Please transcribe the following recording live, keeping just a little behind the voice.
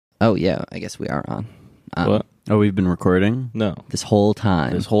Oh, yeah, I guess we are on. What? Oh, we've been recording? No. This whole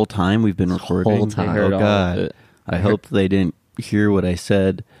time. This whole time we've been recording? whole time. They heard Oh, all God. of it. I hope they didn't hear what I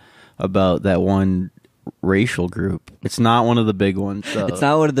said about that one racial group. It's not one of the big ones, though. It's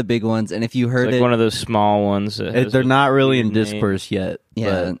not one of the big ones, and if you heard It's like it... one of those small ones. They're not really in discourse yet.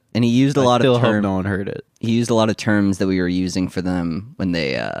 Yeah, but and he used a lot I still of hope terms. no one heard it. He used a lot of terms that we were using for them when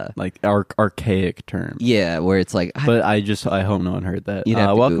they... Like archaic terms. yeah, where it's like... But I hope no one heard that. You'd have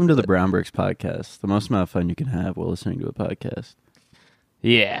to Welcome to Google the it. Brown Bricks podcast. The most amount of fun you can have while listening to a podcast.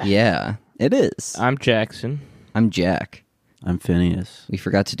 Yeah. Yeah, it is. I'm Jackson. I'm Jack. I'm Phineas. We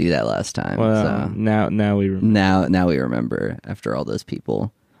forgot to do that last time. Well, so now we remember. now we remember after all those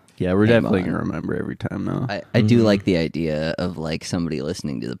people. Yeah, we're Hang definitely on. going to remember every time, though. I do like the idea of like somebody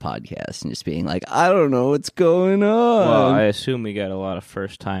listening to the podcast and just being like, I don't know what's going on. Well, I assume we got a lot of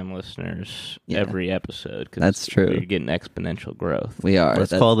first-time listeners Yeah. every episode. 'Cause That's true. We're getting exponential growth. We are.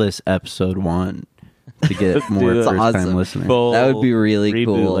 Let's call this episode 1 to get more Dude, first-time awesome. listeners. Full That would be really reboot,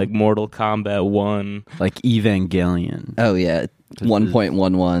 cool. like Mortal Kombat 1. Like Evangelion. Oh yeah,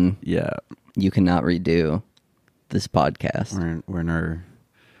 1.11. Yeah, You cannot redo this podcast. we're in our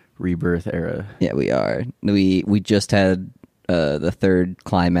rebirth era. Yeah, we are. We just had the third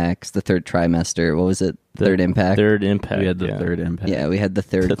climax, the third trimester. What was it? Third impact. Third impact. We had the yeah. third impact. Yeah, we had the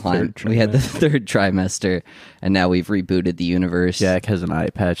third The climb. third We had the trimester. third trimester, and now we've rebooted the universe. Jack has an eye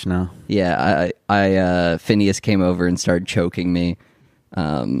patch now. Yeah, I Phineas came over and started choking me.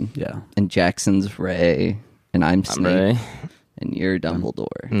 Yeah. And Jackson's Ray, and I'm I'm Snape, Ray. and you're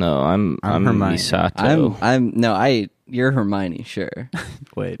Dumbledore. No, I'm Hermione. Misato. You're Hermione, sure.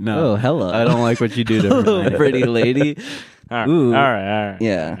 Wait, no. Oh, hello. I don't like what you do to Hello, Hermione. pretty lady. All right. Ooh. All right.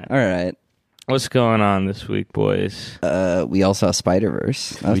 Yeah, all right. What's going on this week, boys? We all saw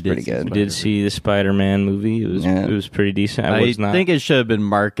Spider-Verse. That was We did pretty see good. We did see the Spider-Man movie. Yeah. It was pretty decent. I was not. think it should have been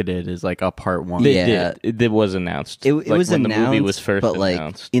marketed as like a part 1. They Yeah. did. It was announced. It Like, was when announced, the movie was first but like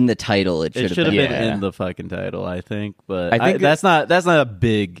announced. in the title, it It should should have have been. been Yeah. in the fucking title, I think. But I think that's not a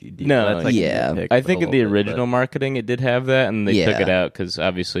big deal. No, that's like a yeah. nitpick I think a in the little bit, original marketing, it did have that, and they took Yeah. it out because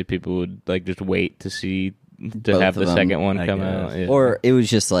obviously people would like just wait to see to Both have the of them, second one I come guess. out. Yeah. Or it was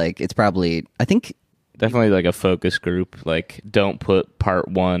just like it's probably. I think Definitely like a focus group. Like, don't put part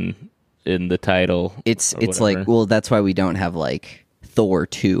 1 in the title. it's or like whatever. well, that's why we don't have like Thor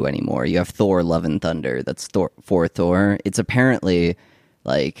 2 anymore. You have Thor: Love and Thunder. That's Thor for Thor. It's apparently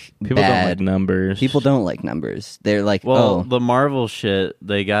like People bad. don't like numbers. People don't like numbers. They're like, Well, oh, the Marvel shit,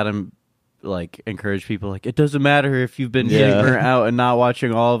 they got him like encourage people like it doesn't matter if you've been Yeah. getting burnt out and not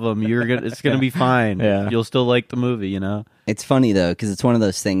watching all of them. It's gonna be fine. Yeah. You'll still like the movie, you know. it's funny though because it's one of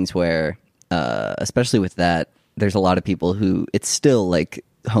those things where, especially with that, there's a lot of people who it's still like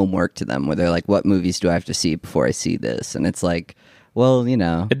homework to them where they're like, what movies do I have to see before I see this? And it's like, well, you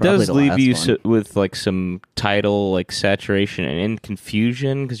know, It probably does the leave last you one. with like some title like saturation and in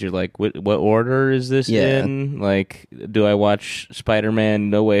confusion because you're like, what order is this Yeah. in? Like, do I watch Spider-Man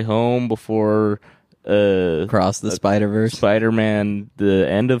No Way Home before Across the Spider-Verse. Spider-Man The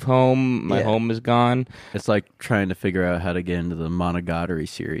End of Home? My Yeah. home is gone. It's like trying to figure out how to get into the Monogatari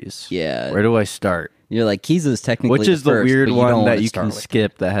series. Yeah. Where do I start? You're like, Kiza's technically Which is the first, weird but one don't that wanna you start can with.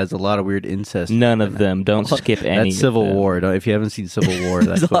 skip that has a lot of weird incest. None in of it. them. Don't skip any. That's Civil of them. War. If you haven't seen Civil War,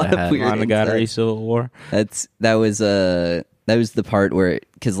 that's There's a what lot it of had. weird- Monogatari incest. Civil War. That was the part where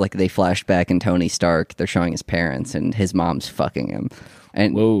because like they flashed back and Tony Stark, they're showing his parents and his mom's fucking him,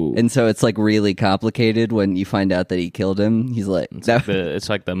 and Whoa. and so it's like really complicated when you find out that he killed him. He's like, It's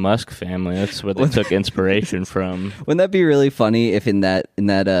like the Musk family. That's where they took inspiration from. wouldn't that be really funny if in that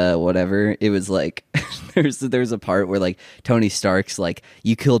whatever it was like there's a part where like Tony Stark's like,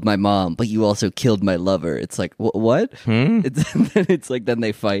 you killed my mom but you also killed my lover. It's like what? It's like then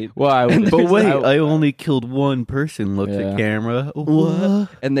they fight. Well, But wait, I only killed one person. Look Yeah. at camera. What?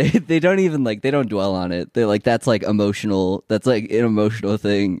 And they don't even like they don't dwell on it. They're like that's like emotional. That's like an emotional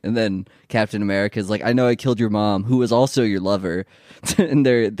thing. And then Captain America's like, I know I killed your mom, who was also your lover, and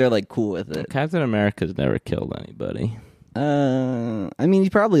they're like cool with it. Captain America's never killed anybody. I mean, he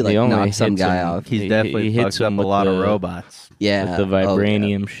probably like He only knocked some hits guy him. off. He's He definitely hits fucked up him a with lot of the- robots. Yeah, With the Oh, yeah.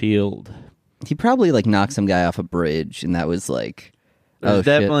 vibranium shield. He probably like knocked some guy off a bridge, and that was like, There's shit.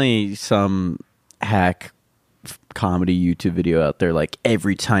 definitely some hack comedy YouTube video out there like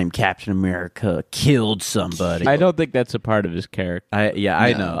every time Captain America killed somebody. I don't think that's a part of his character. I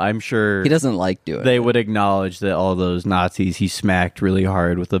No. know. I'm sure He doesn't like doing they it. would acknowledge that all those Nazis he smacked really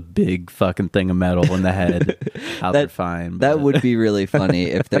hard with a big fucking thing of metal in the head. How they're fine. That but would be really funny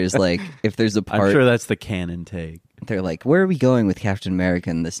if there's a part. I'm sure that's the canon take. they're like, where are we going with Captain America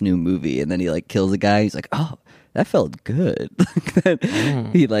in this new movie? And then he like kills a guy. He's like, oh, that felt good.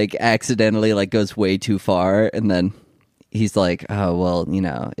 He like accidentally like goes way too far, and then he's like, oh, well, you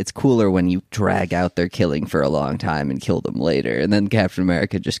know, it's cooler when you drag out their killing for a long time and kill them later. And then Captain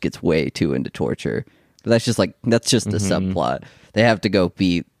America just gets way too into torture. But that's just a subplot. They have to go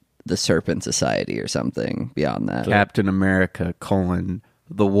beat the Serpent Society or something beyond that. Captain America,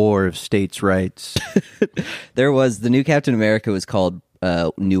 the War of States' Rights. The new Captain America was called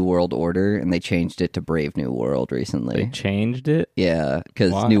New World Order, and they changed it to Brave New World recently. They changed it? Yeah,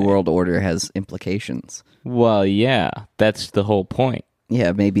 because New World Order has implications. Well, yeah, that's the whole point.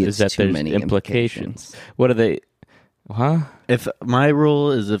 Yeah, maybe it's is that too there's many implications. What are they? Huh? If my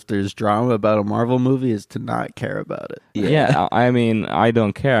rule is if there's drama about a Marvel movie is to not care about it. Yeah, I mean, I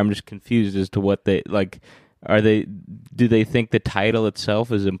don't care. I'm just confused as to what they like. Do they think the title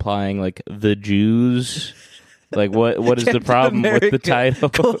itself is implying like the Jews? Like what is the problem with the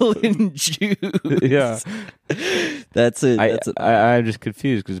title? Jews. Yeah, that's it. I'm just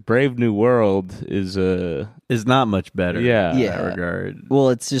confused because Brave New World is not much better. Yeah, in that regard. Well,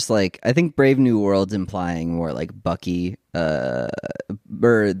 it's just like I think Brave New World's implying more like Bucky, or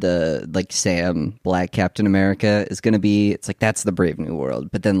the like Sam Black Captain America is going to be. It's like that's the Brave New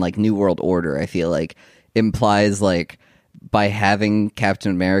World, but then like New World Order, I feel like implies like, by having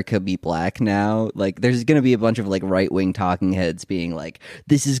Captain America be black now, like there's going to be a bunch of like right-wing talking heads being like,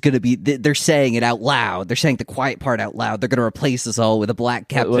 this is going to be, they're saying it out loud. They're saying the quiet part out loud. They're going to replace us all with a black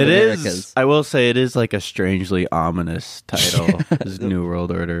Captain America. I will say it is like a strangely ominous title, is New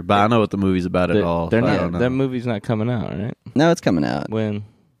World Order, but I don't know what the movie's about at all. I don't know. That movie's not coming out, right? No, it's coming out. When?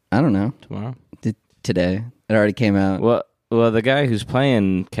 I don't know. Tomorrow? Today. It already came out. Well, the guy who's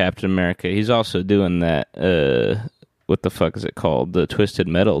playing Captain America, he's also doing that, what the fuck is it called? The Twisted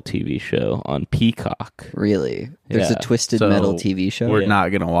Metal TV show on Peacock. Really? There's a Twisted Metal TV show? We're not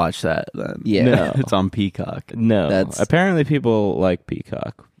going to watch that then. Yeah. No. It's on Peacock. No. Apparently people like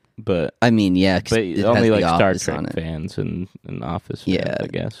Peacock, but... I mean, yeah, but it only has like The Star Office on Trek it. fans and Office fans, I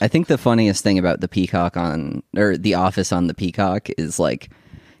guess. I think the funniest thing about the Peacock or The Office on the Peacock is like,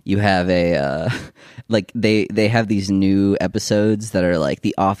 you have a like they have these new episodes that are like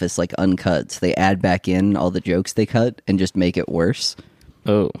The Office like uncut. So they add back in all the jokes they cut and just make it worse.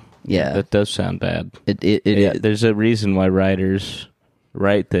 Oh, yeah, that does sound bad. It there's a reason why writers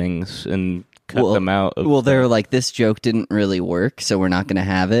write things and cut them out. They're like, this joke didn't really work, so we're not going to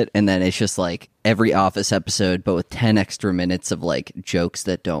have it. And then it's just like every Office episode, but with 10 extra minutes of like jokes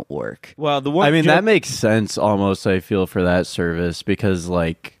that don't work. Well, the one that makes sense almost, I feel, for that service, because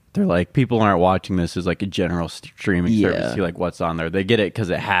like they're like, people aren't watching this as like a general streaming service. See like what's on there. They get it because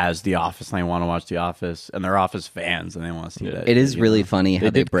it has The Office and they want to watch The Office, and they're Office fans and they want to see that. It is really funny how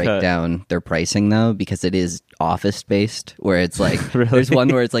they break down their pricing though, because it is Office based, where it's like Really? There's one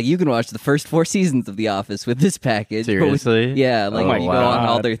where it's like you can watch the first 4 seasons of The Office with this package. Seriously? Yeah, like Oh you my go on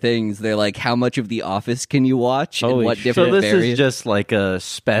all God. their things. They're like, how much of The Office can you watch and Holy what shit. different So this variants? is just like a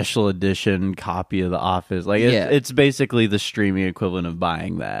special edition copy of The Office. Like Yeah. it's basically the streaming equivalent of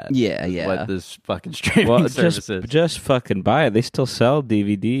buying that. Yeah. What this fucking streaming well, service is. just fucking buy it. They still sell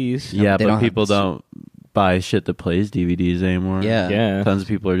DVDs. Yeah, They but don't have people the- don't buy shit that plays DVDs anymore. Yeah. Yeah. Tons of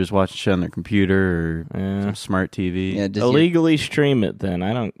people are just watching shit on their computer or some smart TV. Yeah, does Illegally stream it then.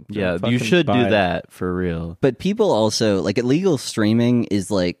 I don't. Yeah, fucking you should buy do it. that for real. But people also like illegal streaming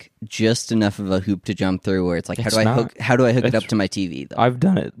is like just enough of a hoop to jump through where it's like, It's how do I hook it It's- up to my TV though? I've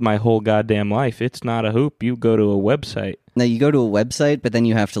done it my whole goddamn life. It's not a hoop. You go to a website. Now you go to a website, but then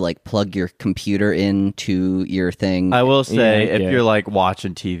you have to like plug your computer into your thing. I will say, Yeah, if yeah. you're like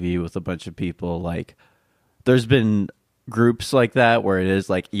watching TV with a bunch of people, like there's been groups like that where it is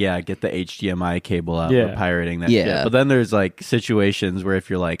like, yeah, get the HDMI cable out. Yeah. We're pirating that Yeah. shit. But then there's like situations where if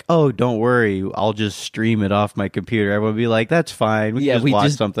you're like, oh, don't worry, I'll just stream it off my computer, everyone would be like, that's fine. We Yeah, can just we watch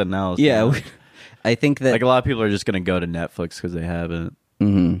just- something else. yeah, you know? I think that Like a lot of people are just going to go to Netflix because they haven't.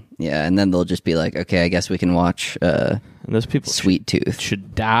 yeah, and then they'll just be like, okay, I guess we can watch And those people Sweet Tooth.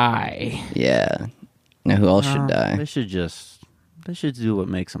 should die. Yeah. Now who else should die? They should do what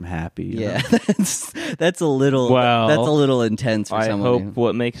makes them happy. you Yeah, know? that's a little Well, that's a little intense for I someone. hope who-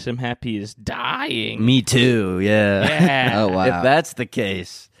 what makes him happy is dying. Me too. Yeah. Yeah. Oh wow, If that's the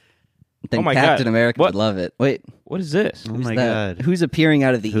case. then Oh my Captain God. America What? would love it. Wait, What is this? Oh who's my that? god. Who's appearing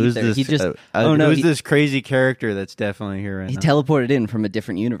out of the Who's ether? this? He just Who's this crazy character that's definitely here right he now? teleported in from a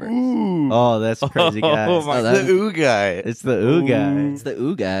different universe. Oh, that's a crazy guy. Oh my Oh, that- God. The ooh guy. It's the ooh guy. It's the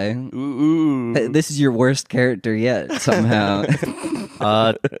Ooh guy. Ooh. This is your worst character yet. Somehow,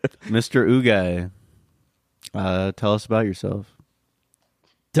 Mr. Ooh guy. Tell us about yourself.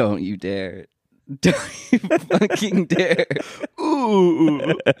 don't you dare. Don't you fucking dare.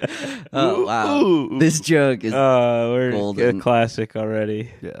 Ooh. Oh, wow. Ooh. This joke is we're golden. a classic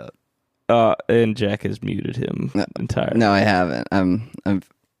already. Yeah. And Jack has muted him entirely. No, I haven't. I'm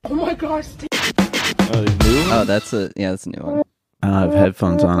Oh my gosh. Oh, he's moving? Oh, that's a new one. I don't have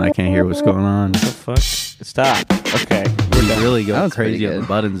headphones on. I can't hear what's going on. What the fuck? Stop. Okay. He's really That going was pretty crazy on the good.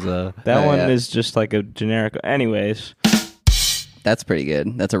 buttons, though. That Oh, one yeah. is just like a generic. Anyways. That's pretty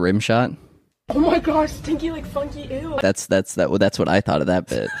good. That's a rim shot. Oh my gosh, stinky like funky ew. That's what I thought of that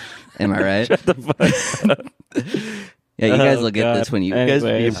bit. Am I right? Shut the fuck up. Yeah, you guys Oh, will get God. this when you. You guys be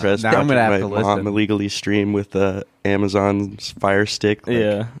Anyways. impressed. Now I'm gonna watching have to my mom listen. illegally stream with Amazon's Fire Stick. Like,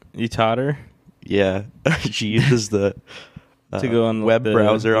 Yeah. You taught her yeah. She uses the to go on web the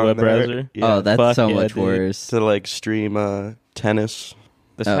browser on web there. browser? Yeah. Oh, that's Fuck so yeah, much dude. worse. to like stream tennis.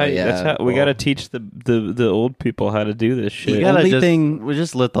 That's Oh, how. yeah. That's how we Well- got to teach the old people how to do this shit. You gotta only just, thing- we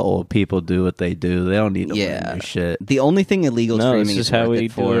just let the old people do what they do. They don't need to Yeah. learn new shit. The only thing illegal No, streaming this is is how worth we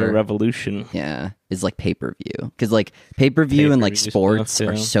it do a for. revolution. Yeah, is like pay-per-view. Because like pay-per-view and like Pay-per-view sports stuff,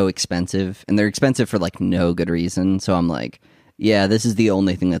 are yeah. so expensive, and they're expensive for like no good reason. So I'm like, yeah, this is the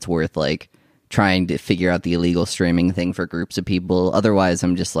only thing that's worth like trying to figure out the illegal streaming thing for groups of people. Otherwise,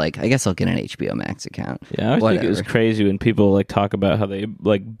 I'm just like, I guess I'll get an HBO Max account. Yeah, I always think it was Whatever. crazy when people like talk about how they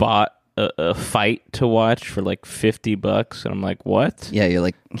like bought a fight to watch for like $50, and I'm like, what? Yeah, you're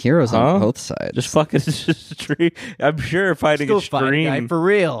like heroes Huh? on both sides. Just fucking just stream. I'm sure fighting a stream. for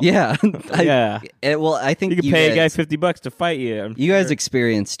real. yeah, Yeah. Well, I think You can pay guys, a guy $50 to fight you. I'm You guys sure.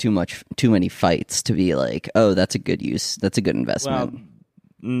 experience too many fights to be like, oh, that's a good use. That's a good investment. Well,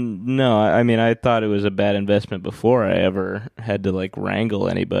 no, I mean, I thought it was a bad investment before I ever had to like wrangle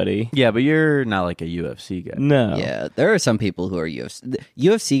anybody. Yeah, but you're not like a UFC guy. No. Yeah, there are some people who are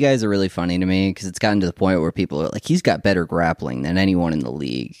UFC guys are really funny to me because it's gotten to the point where people are like, he's got better grappling than anyone in the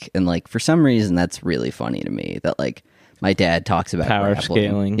league, and like for some reason that's really funny to me that like my dad talks about Power grappling.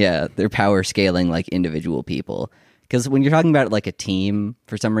 scaling. Yeah, they're power scaling like individual people because when you're talking about like a team,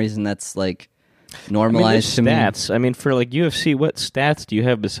 for some reason that's like normalized to me. stats. I mean, for like UFC, what stats do you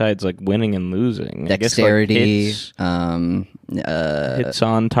have besides like winning and losing? Dexterity, I guess, like, hits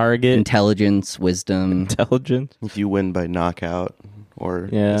on target, intelligence, wisdom. intelligence. If you win by knockout or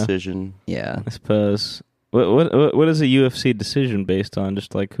Yeah. decision. Yeah, I suppose. What is a UFC decision based on?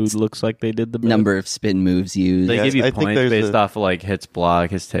 Just like who looks like they did the best? number of spin moves used. They Yeah, give you I think points there's based a- off of like hits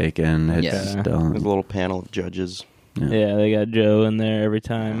block, hits taken, hits Yeah. done. There's a little panel of judges. Yeah, they got Joe in there every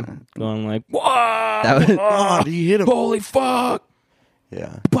time, going like, "Whoa, That was- Oh, he hit him. holy fuck,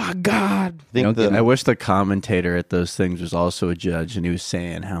 Yeah. by God!" I think don't the, I wish the commentator at those things was also a judge, and he was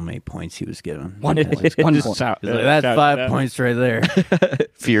saying how many points he was given. 1 point. 1 Just point. shout- He's like, that's shout 5 it out. points right there.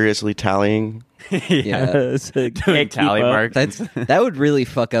 furiously tallying. Yeah. It's like, Doing can't keep tally up. marks. That would really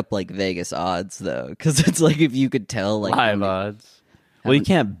fuck up like Vegas odds though, because it's like if you could tell like Live when- odds. Well, you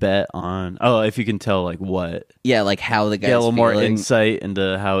can't bet on. Oh, if you can tell like what. yeah, like how the guy's Get a little more feeling. insight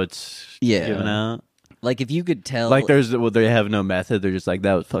into how it's Yeah. given out. Like if you could tell, Like they have no method. They're just like,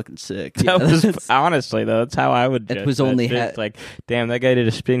 that was fucking sick. That was that's- honestly though. That's how I would. It Judge was that only shit. ha- It's like, damn, that guy did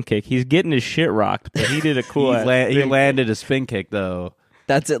a spin kick. He's getting his shit rocked, but he did a cool. ass He spin landed a spin kick though.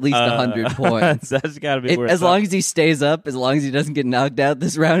 that's at least 100 kick. points. That's got to be worth As long as he stays up, as long as he doesn't get knocked out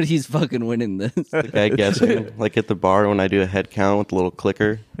this round, he's fucking winning this. The guy guessing. Like at the bar when I do a head count with a little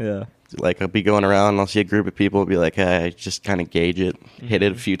clicker. Yeah. Like I'll be going around and I'll see a group of people and be like, hey, I just kind of gauge it, hit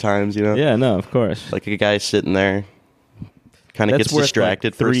it a few times, you know? Yeah. No, of course. Like a guy sitting there, kind of That's gets worth,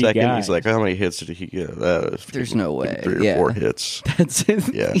 distracted like, for a 3 second. guys. He's like, how many hits did he get? There's no way. 3 or Yeah. 4 hits. That's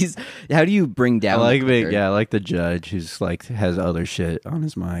it. Yeah. How do you bring I down? like the the clicker? I like the judge who's like has other shit on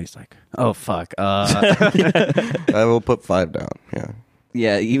his mind. He's like, oh fuck. I will put 5 down. Yeah.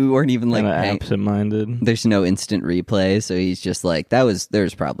 Yeah, you weren't even like Kinda paying- absent-minded. There's no instant replay, so he's just like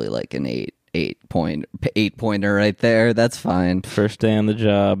there's probably like an 8-pointer right there. That's fine. First day on the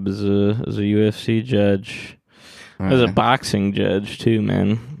job as a UFC judge, as a boxing judge too,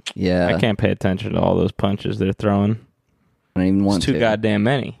 man. Yeah, I can't pay attention to all those punches they're throwing. I don't even want It's too to. goddamn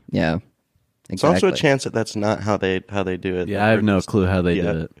many. Yeah, It's also a exactly. chance that that's not how they do it. Yeah, I have no Just- clue how they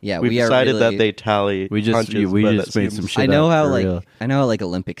yeah. do it. Yeah, We've we are decided really- that they tally We just punches, we but just that made some seems- shit. I know up how for like real. I know how like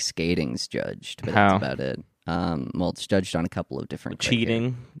Olympic skating's judged, but How? that's about it. Well, it's judged on a couple of different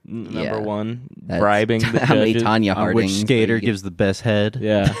Cheating, number Yeah. one. That's Bribing the how many judges. Tanya On Harding which skater gives the best head?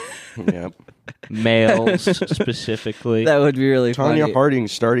 Yeah. Yep. Males specifically. That would be really Tanya funny. Harding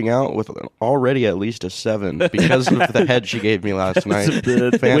starting out with already at least a 7 because of the head she gave me last night.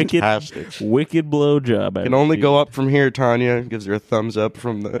 Fantastic. Wicked blowjob. Can only go up from here, Tanya. Gives her a thumbs up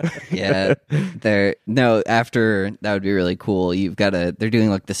from the... Yeah, after that would be really cool. They're doing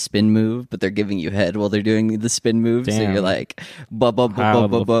like the spin move, but they're giving you head while they're doing the spin move. So Damn. you're like, How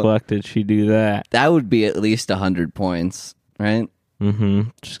the fuck did she do that? that would be at least 100 points, right? Mm-hmm.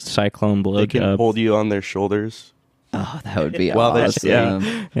 Just cyclone They can blowjob. hold you on their shoulders. Oh, that would be While they're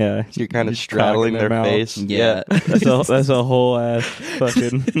awesome. Yeah. You're kind of Just straddling cocking their mouth. face. Yeah. That's a whole ass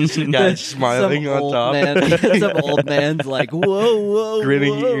fucking Guy smiling Some on old top. man- some old man's like, whoa,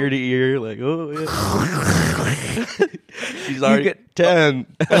 Grinning whoa. ear to ear, like, oh, yeah. He's already get- 10.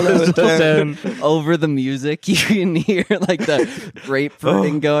 Another 10. Over the music, you can hear like the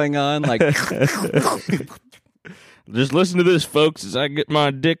grapefruiting going on. Like, Just listen to this, folks, as I get my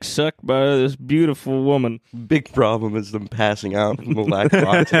dick sucked by this beautiful woman. Big problem is them passing out from the lack of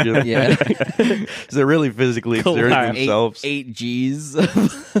oxygen. yeah, 'Cause they're really physically exerting Collapse. themselves. eight G's,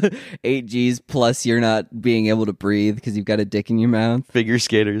 8 G's plus you're not being able to breathe because you've got a dick in your mouth. Figure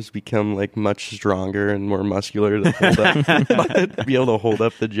skaters become like much stronger and more muscular to hold up, be able to hold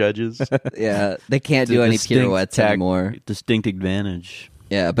up the judges. Yeah, they can't do any pirouettes anymore. Distinct advantage.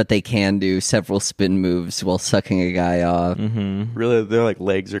 Yeah, but they can do several spin moves while sucking a guy off. Really, their like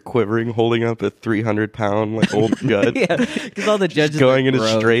legs are quivering, holding up a 300-pound like old judge. Yeah, because all the judges Going are in a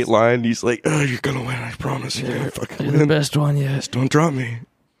gross. straight line. He's like, "Oh, you're gonna win. I promise. You're gonna fucking win. Best one yet. Just don't drop me."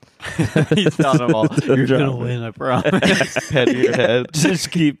 He's telling them all, you're gonna win, I promise. Pet your head. Just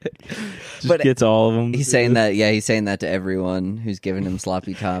But gets all of them. He's saying that. Yeah, he's saying that to everyone who's giving him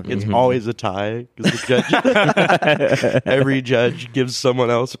sloppy toppy. It's always a tie because the judge, every judge gives someone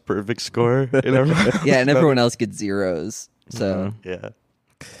else a perfect score. Yeah, and everyone else gets zeros. So Yeah.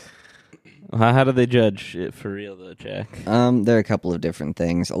 How do they judge it for real, though, Jack? there are a couple of different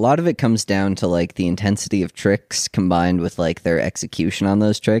things. A lot of it comes down to like the intensity of tricks combined with like their execution on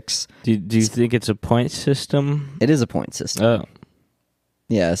those tricks. Do you think it's a point system? It is a point system. Oh.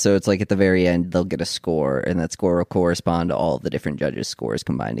 Yeah, so it's like at the very end they'll get a score, and that score will correspond to all the different judges' scores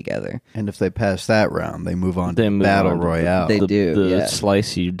combined together. And if they pass that round, they move on They to move Battle on to Royale. They do, The yeah.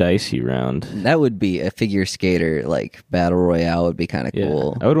 slicey, dicey round. That would be a figure skater like battle royale would be kind of Yeah.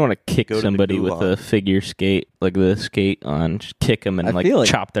 cool. I would want to kick Go to the somebody with gulag. a figure skate, like the skate on, just kick them and I like feel like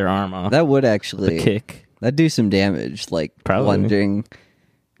chop their arm off. That would the actually kick. that'd do some damage, like Probably. lunging.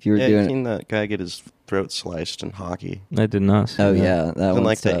 If you were Yeah, you've doing, seen that guy get his throat sliced in hockey I did not see oh that. yeah, that in one's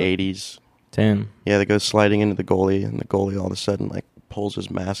like the tough. 80s. Damn. Yeah, they go sliding into the goalie, and the goalie all of a sudden like pulls his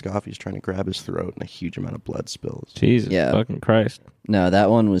mask off. He's trying to grab his throat, and a huge amount of blood spills. Jesus Yeah. fucking Christ. No, that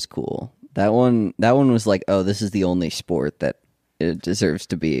one was cool. That one was like, oh, this is the only sport that it deserves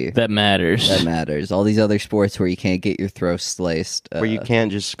to be. That matters. That matters. All these other sports where you can't get your throat sliced, Where you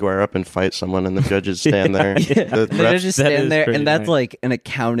can't just square up and fight someone, and the judges stand there. The they refs- just That is stand there, pretty and that's nice. like an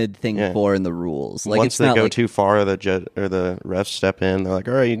accounted thing Yeah. for in the rules. Like once it's they not go like, too far, the judge or the refs step in. They're like,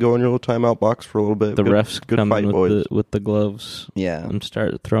 "All right, you go in your little timeout box for a little bit." the Good- refs good come fight, in boys. with the gloves yeah. and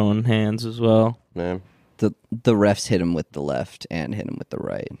start throwing hands as well. Yeah. The refs hit him with the left and hit him with the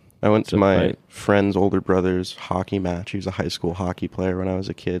right. I went It's to a my fight. friend's older brother's hockey match. He was a high school hockey player when I was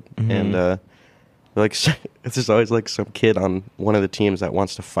a kid, Mhm. and like it's just always like some kid on one of the teams that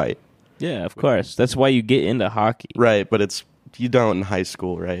wants to fight. Yeah, of course. That's why you get into hockey. Right, but you don't in high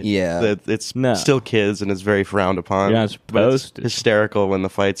school, right? Yeah. It's No. still kids, and it's very frowned upon. You're not But it's supposed to. hysterical when the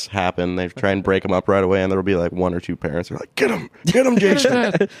fights happen. They try and break them up right away, and there'll be like one or two parents who are like, "Get him,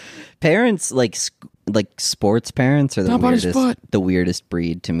 Jason!" Parents like sports parents are the weirdest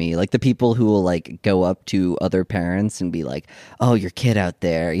breed to me. Like the people who will like go up to other parents and be like, "Oh, your kid out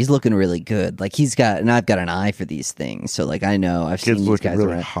there, he's looking really good. Like I've got an eye for these things. So like I know I've seen Kids these looking guys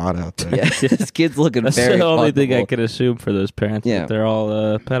really around." hot out there. Yeah, this kid's looking That's very. the only thing I fuckable. could assume for those parents. Yeah. That they're all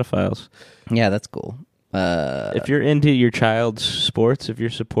pedophiles. Yeah, that's cool. If you're into your child's sports, if you're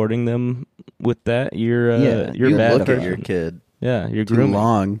supporting them with that, you're Yeah, you're you bad look at person. your kid Yeah, you're too grooming.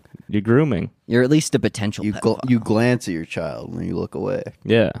 long. You're grooming. You're at least a potential. You pedophile. glance at your child when you look away.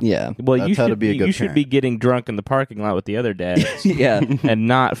 Yeah. Yeah, Well, That's you how should to be a good you should be parent. getting drunk in the parking lot with the other dads yeah. and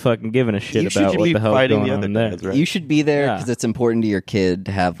not fucking giving a shit You should about what be the hell's fighting going the on other in there. dads, right? You should be there Yeah. because it's important to your kid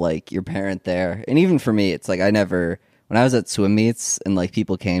to have like your parent there. And even for me, it's like when I was at swim meets and like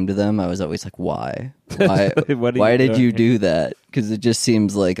people came to them, I was always like, why? What are Why you did doing you here? do that? Because it just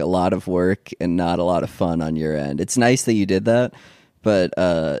seems like a lot of work and not a lot of fun on your end. It's nice that you did that, But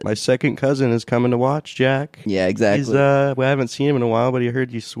My second cousin is coming to watch, Jack. yeah, exactly. He's we haven't seen him in a while, but he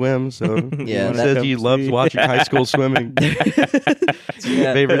heard you swim, so Yeah, he that says he comes loves to- watching high school swimming.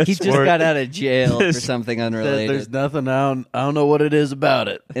 Yeah, favorite he just sport. got out of jail for something unrelated. There's nothing. I don't know what it is about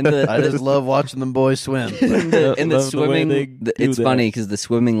it. I just love watching them boys swim. in the Love the way swimming, they do it's that. funny because the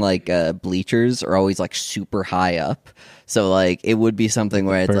swimming bleachers are always like super high up. So like it would be something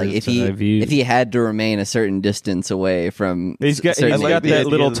where it's like Bird's eye view. if he had to remain a certain distance away from He's got certain like the that idea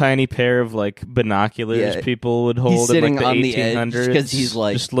little that- tiny pair of like binoculars Yeah. people would hold sitting in like on the the edge 1800s 'cause he's,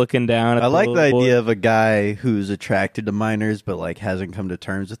 like- just looking down at I like the little boy. idea of a guy who's attracted to minors, but like hasn't come to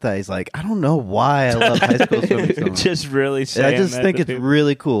terms with that. He's like, I don't know why I love high school swimming so much. just really I saying just that think to it's people.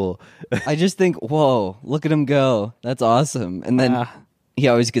 really cool. I just think, whoa, look at him go. That's awesome. And then Ah. he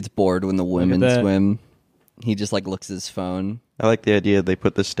always gets bored when the women that. swim. He just like looks at his phone. I like the idea they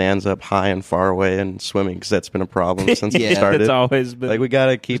put the stands up high and far away in swimming because that's been a problem since Yeah, it started. It's always been Like we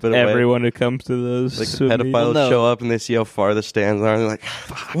gotta keep it away. everyone who comes to those Like the swim meets. pedophiles Well, no. show up and they see how far the stands are. And they're like,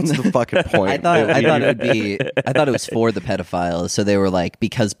 "Fuck, what's the fucking point?" I thought it was for the pedophiles. So they were like,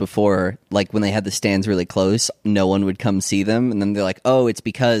 because before, like when they had the stands really close, no one would come see them, and then they're like, oh, it's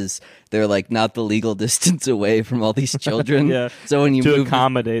because they're like not the legal distance away from all these children. Yeah. So when you to move,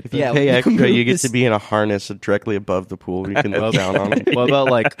 accommodate them. yeah, Pay extra, you get this- to be in a harness directly above the pool. You can look down on it. What about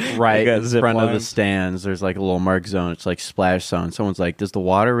like right got in zip front of the lines. stands? There's like a little mark zone. It's like splash zone. Someone's like, "Does the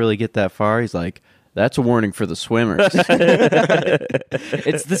water really get that far?" He's like, "That's a warning for the swimmers."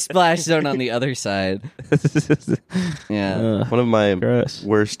 it's the splash zone on the other side. Yeah. One of my Gross.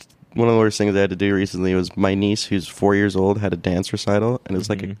 one of the worst things I had to do recently was my niece, who's 4 years old, had a dance recital, and it was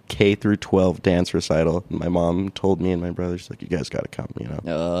like a K through 12 dance recital. And my mom told me and my brother, she's like, "You guys got to come,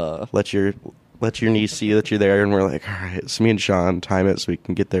 let your niece see that you're there." And we're like, "All right." So me and Sean time it so we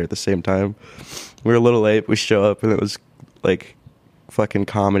can get there at the same time. We were a little late. We show up, and it was like fucking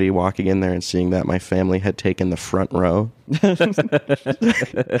comedy walking in there and seeing that my family had taken the front row.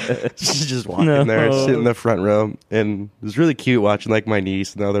 Just walking there and sit in the front row. And it was really cute watching like my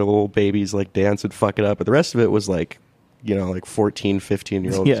niece and the other little babies like dance and fuck it up. But the rest of it was like, like 14,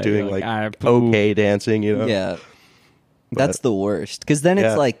 15-year-olds Yeah, doing you're like, like "Ah, okay dancing, Yeah. That's the worst. Because then it's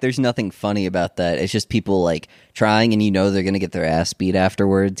Yeah. like there's nothing funny about that. It's just people like trying, and they're going to get their ass beat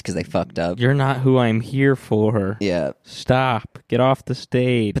afterwards because they fucked up. You're not who I'm here for. Yeah. Stop. Get off the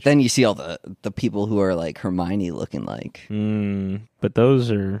stage. But then you see all the people who are like Hermione looking like. But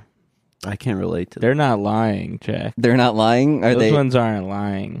those are... I can't relate to that. They're not lying, Jack. They're not lying? Are Those they? ones aren't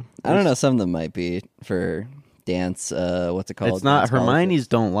lying. I don't know. Some of them might be for dance. What's it called? It's not Dance hall. Hermione's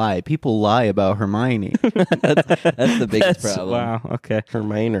don't lie. People lie about Hermione. That's the biggest That's- problem. Wow. Okay.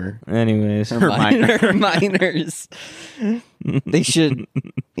 Herminer. Anyways. Herminers. They should.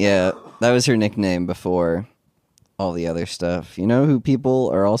 Yeah, that was her nickname before all the other stuff. You know who people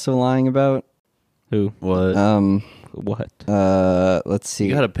are also lying about? Who? What? What? Let's see.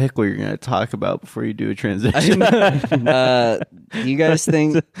 You got to pick what you're going to talk about before you do a transition. Do you guys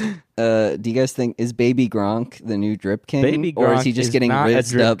think? Is Baby Gronk the new Drip King, Baby or is Gronk he just is getting not a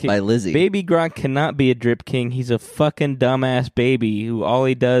rizzed drip up king. by Lizzie? Baby Gronk cannot be a drip king. He's a fucking dumbass baby who all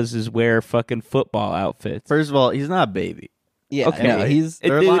he does is wear fucking football outfits. First of all, he's not a baby. Yeah, Okay. no, he's.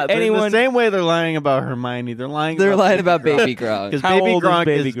 They're, Dude, they're anyone- the same way they're lying about Hermione. They're lying. They're lying about Gronk. Baby Gronk. Because How Baby old is Gronk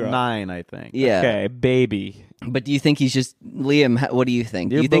Baby is Gronk? 9, I think. Yeah, Okay, baby. but do you think he's just Liam? What do you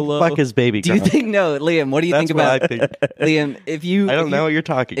think? Do You're you think? below- Fuck his baby. Do you Gronk. think no, Liam? What do you That's think what about I think. Liam? If you, I don't if know you- what you're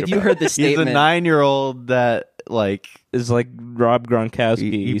talking If about. you heard the He's a statement, 9-year-old that like Is like Rob Gronkowski.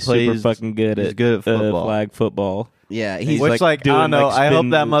 He He's super plays- fucking good he's at, good at football. flag football. yeah, he's which like I doing, don't know. like, I hope spin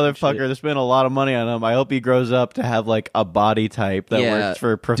that moves and motherfucker. shit. They spent a lot of money on him. I hope he grows up to have like a body type that Yeah. works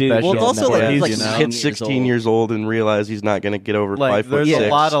for Dude, professional. well, it's also like- athletes, like you know? nine hit years 16 old. years old and realize he's not going to get over Like 5'6". there's a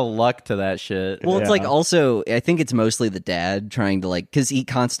lot of luck to that shit. Well, it's Yeah. like also, I think it's mostly the dad trying to like, because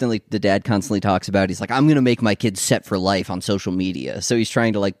the dad constantly talks about, he's like, I'm going to make my kids set for life on social media. So he's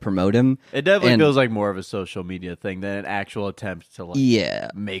trying to like promote him. It definitely And- feels like more of a social media thing than an actual attempt to like Yeah.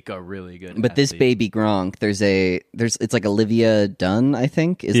 make a really good. But this athlete. Baby Gronk, it's like Olivia Dunn, I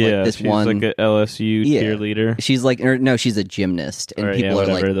think, is Yeah, like this she's one. like a LSU Yeah. cheerleader. She's like, no, she's a gymnast, and Or, yeah, people are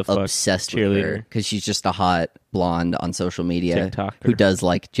whatever like the fuck, obsessed with her cheerleader. because she's just a hot blonde on social media TikToker. who does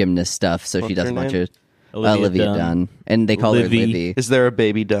like gymnast stuff. So she What's does her a bunch name? of Olivia Dunn, and they call Livy. her Livy. Is there a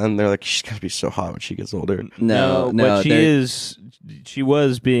baby done? They're like, she's got to be so hot when she gets older. No, but they're- she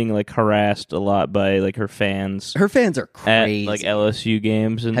was being like harassed a lot by like her fans her fans are at crazy. like LSU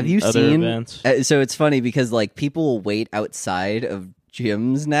games and Have you other seen? events. So it's funny because like people will wait outside of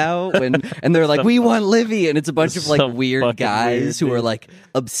gyms now and they're like, we want Livy, and it's a bunch of like So weird fucking guys weird, who are dude. like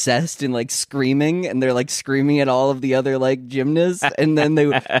obsessed and like screaming, and they're like screaming at all of the other like gymnasts, and then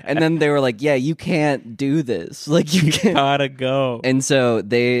they were like, yeah, you can't do this, like you can't. Gotta go. And so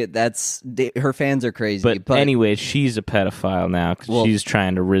her fans are crazy. But anyway, she's a pedophile now because she's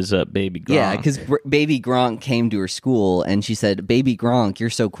trying to rizz up Baby Gronk. Yeah, because Baby Gronk came to her school and she said, "Baby Gronk, you're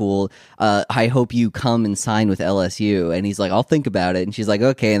so cool. I hope you come and sign with LSU." And he's like, "I'll think about it." And she's like,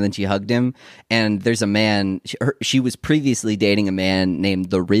 "Okay." And then she hugged him. And there's a man. She was previously dating a man named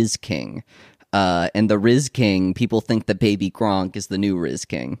the Riz King. And the Riz King, people think that Baby Gronk is the new Riz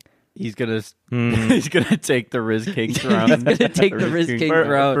King. He's gonna take the Riz King throne. He's gonna take the Riz King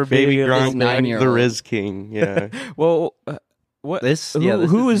throne for Baby being Gronk, 9-year-old. the Riz King. Yeah. Well, what? This- Who, yeah, this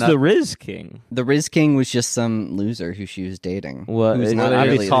who is is the Riz King? The Riz King was just some loser who she was dating. What? Who's It's not not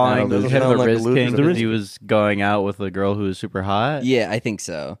really calling not a him loser. the Riz Like a King loser. because he was going out with a girl who was super hot. Yeah, I think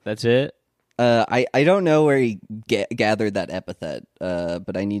so. That's it. I don't know where he gathered that epithet,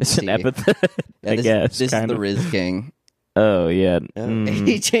 but I need It's to an see. epithet. Yeah, I this, guess. this is kind the of. Riz King. Oh yeah. Yeah.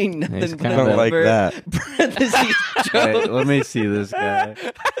 H ain't nothing He's but kinda a I don't like number. that. Parentheses, Wait, joke. let me see this guy.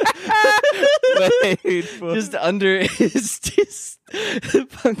 Wait, Just under his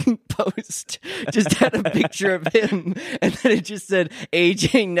fucking post, just had a picture of him, and then it just said,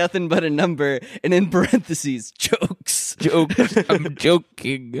 "Age ain't nothing but a number," and in parentheses, jokes. jokes. I'm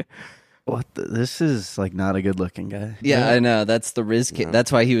joking. What? This is like not a good looking guy. Yeah, I know. That's the Riz King.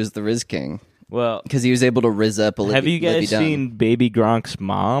 That's why he was the Riz King, Well, because he was able to riz up. have you guys seen Baby Gronk's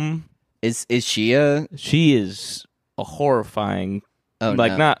mom? Is she a? She is a horrifying. Oh,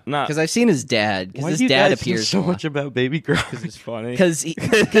 like no. not Because I've seen his dad. Because Why his do you dad guys know appears so much about Baby Gronk? it's funny. Because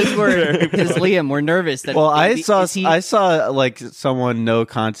Liam, we're nervous that. Well, I is saw he- I saw like someone no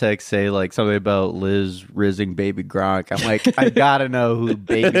context say like something about Liz rizzing Baby Gronk. I'm like, I gotta know who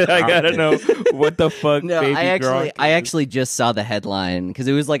Baby Gronk I gotta is. know what the fuck. No, Baby I Gronk actually just saw the headline because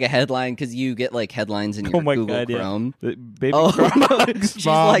it was like a headline because you get like headlines in your Oh my Google god! Chrome. Yeah. Baby Oh, Gronk's she's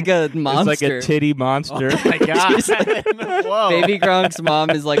mom like a is monster. like a titty monster. Oh my god! She's like- Whoa! Baby Gronk's mom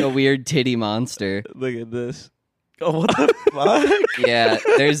is like a weird titty monster. Look at this. Oh, what the fuck? Yeah,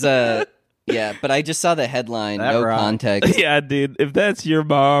 there's a but I just saw the headline, That no rocks. context. Yeah, dude. If that's your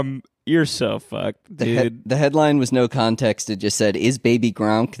mom, you're so fucked, dude. The headline was no context. It just said, "Is Baby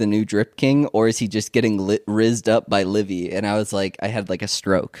Gronk the new Drip King, or is he just getting rizzed up by Livy?" And I was like, I had like a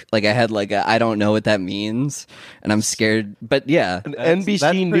stroke. Like I had like I don't know what that means, and I'm scared. But yeah, NBC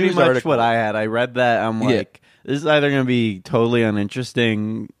That's pretty News much article. what I had. I read that. I'm Yeah. like, this is either going to be totally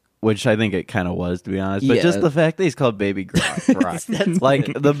uninteresting, which I think it kind of was, to be honest. But Yeah. just the fact that he's called Baby Gronk, rock. That's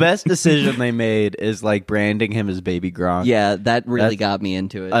Like the best decision they made is like branding him as Baby Gronk. yeah, that really That's- got me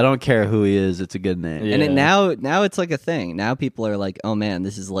into it. I don't care who he is. It's a good name. Yeah. And now it's like a thing. Now people are like, "Oh man,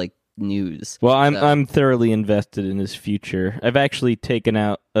 this is like news." Well, I'm So- I'm thoroughly invested in his future. I've actually taken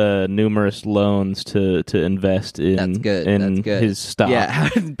out numerous loans to invest in. That's good. In That's good. his stock. Yeah, how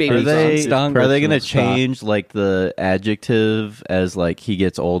did Baby Are they Gronk stung? are they going to Personal stock. change like the adjective as like he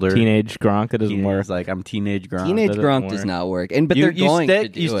gets older? Teenage Gronk. It doesn't He's work. like I'm teenage Gronk. Teenage doesn't Gronk work. does not work, but you, they're you going stick to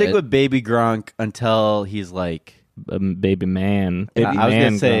do you stick it. with Baby Gronk until he's like Baby man. Baby I was man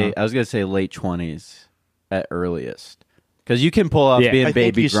gonna say Gronk. I was gonna say late 20s at earliest. Because you can pull off Yeah. being I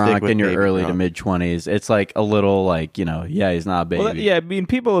think Baby you stick Gronk with in your Baby early to Gronk. mid 20s. It's like a little like, yeah, he's not a baby. Well, yeah, I mean,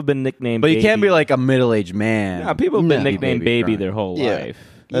 people have been nicknamed. But you baby. can't be like a middle aged man. Yeah, people have been No. nicknamed Baby baby Gronk. their whole Yeah. life.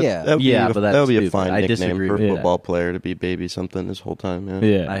 Yeah. That would Yeah, be, but that's that would be a stupid. fine I nickname disagree for a with that. football player to be Baby something his whole time. Yeah.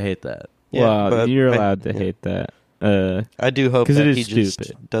 Yeah. I hate that. Yeah, well, but you're I- allowed to yeah. hate that. I do hope 'Cause that it he is just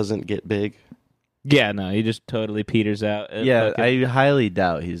stupid. doesn't get big. Yeah, no, he just totally peters out. Yeah, Fucking- I highly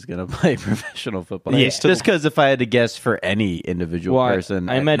doubt he's going to play professional football. Yeah. Just because if I had to guess for any individual Well, person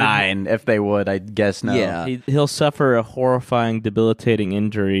I at imagine- 9, if they would, I'd guess no. Yeah. he'll suffer a horrifying, debilitating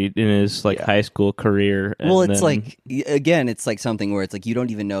injury in his Yeah. high school career. Well, and it's then- like again, it's like something where it's like you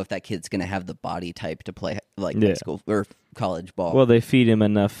don't even know if that kid's gonna have the body type to play like high Yeah. school or college ball. well, they feed him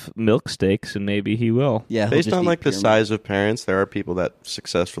enough milk steaks, and maybe he will. yeah, he'll Based just on eat like the pure size of parents, there are people that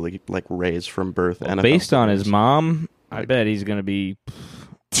successfully like raise from birth. NFL Based on his players. mom, I bet he's gonna be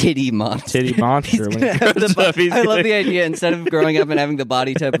titty monster. titty monster. He's when gonna he have grows the up. He's I love gonna- the idea. Instead of growing up and having the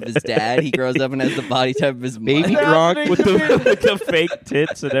body type of his dad, he grows up and has the body type of his Baby mom. Gronk with the fake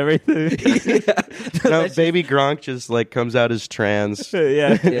tits and everything. No, Baby Gronk just like comes out as trans. yeah,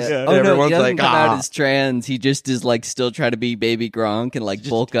 Yeah. yeah. Oh no, he Everyone's doesn't like, come out "Ah." as trans. He just is like still trying to be Baby Gronk and like Just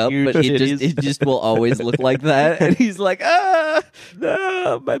bulk up, huge but titties. it just will always look like that. And he's like,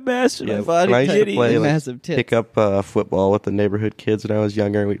 No, my massive Yeah, body when I used to titty play, and like, massive tits. Pick up football with the neighborhood kids when I was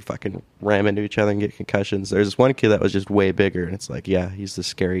younger, corner. We'd fucking ram into each other and get concussions. There's this one kid that was just way bigger, and it's like, yeah, he's the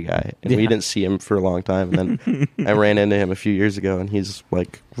scary guy. And we didn't see him for a long time. And then I ran into him a few years ago, and he's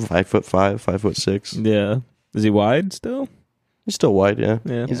like 5'5", 5'6". Yeah. Is he wide still? He's still wide, yeah.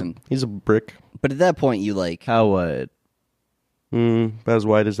 Yeah. He's a brick. But at that point, you like... How wide? About as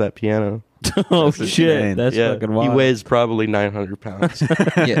wide as that piano. Oh, shit. That's fucking wild. He weighs probably 900 pounds.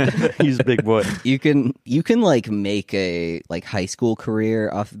 Yeah. He's a big boy. You can like make a like high school career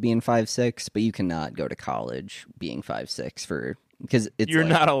off of being 5'6", but you cannot go to college being 5'6" for... Because You're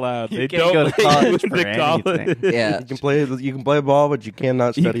like, not allowed. They can't don't go to college let for you to college. anything. Yeah. You can play ball, but you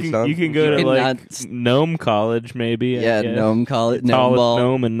cannot study something. You can go to can like not- Gnome College, maybe. I Yeah, guess. gnome college, gnome Tallest ball.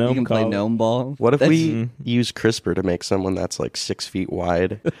 gnome and gnome you can play college. gnome ball. What if That's- we use CRISPR to make someone that's like 6 feet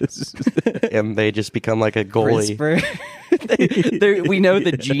wide, and they just become like a goalie? CRISPR? We know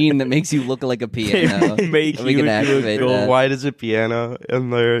the gene that makes you look like a piano. Make we you can into a activate goal. that. Wide as a piano,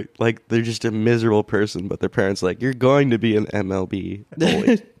 and they're just a miserable person, but their parents like, you're going to be an MLB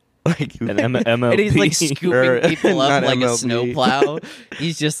goalie. Like An MLP. And he's like scooping people up not like a MLB. snowplow.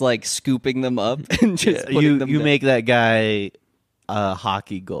 He's just like scooping them up and just putting them You down. make that guy a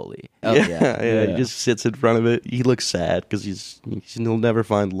hockey goalie. Oh yeah. He just sits in front of it. He looks sad because he'll never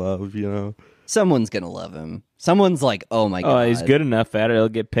find love, you know. Someone's gonna love him. Someone's like, oh my god. Oh, he's good enough at it. He'll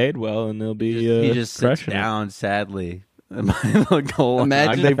get paid well, and he'll be He just sits crushing it. down sadly. My goal.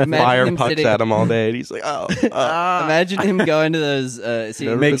 Imagine- They imagine fire him pucks sitting- at him all day, and he's like, oh. Imagine him going to those.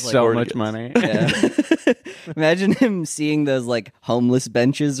 Never Makes like so board much games. money. Yeah. Imagine him seeing those like homeless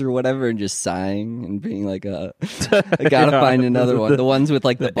benches or whatever and just sighing and being like, I gotta find another one. The ones with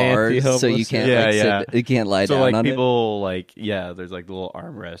like the bars, so you anti-homeless, can't yeah. like Yeah, sit, you can't lie So down like on people there's like the little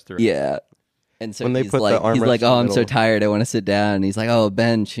armrest. it. Yeah. And so When they he's put the like, armrest he's like, in the oh, I'm so middle. tired. I want to sit down. And he's like, oh, a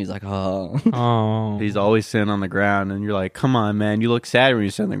bench. He's like, oh. Oh, He's always sitting on the ground, and you're like, "Come on, man! You look sad when you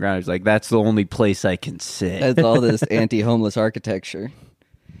sit on the ground." He's like, "That's the only place I can sit." That's all this anti-homeless architecture.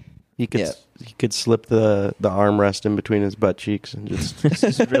 He could Yeah. he could slip the armrest in between his butt cheeks and just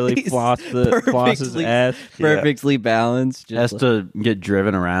just really He's floss his perfectly- ass. Perfectly balanced. Has Just to get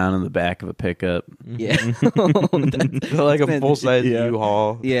driven around in the back of a pickup. yeah. like a full size Yeah.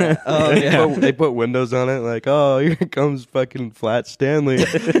 U-Haul. Yeah. Oh, yeah. They put windows on it. Like, oh, here comes fucking Flat Stanley.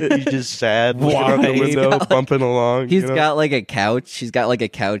 He's just sad, looking out the Why? window, bumping along. He's you know? got like a couch. He's got like a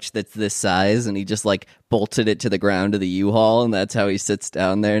couch that's this size, and he just like bolted it to the ground of the U-Haul, and that's how he sits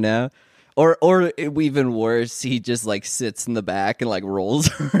down there now. Or even worse, he just like sits in the back and like rolls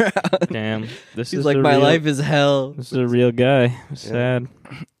around. Damn, this He's is like, a my real, life is hell. This is a real guy. Sad.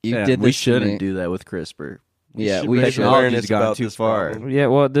 You Yeah, did this we to shouldn't me. do that with CRISPR. Yeah, should we make should. awareness Technology's gone about too this far. problem. Yeah,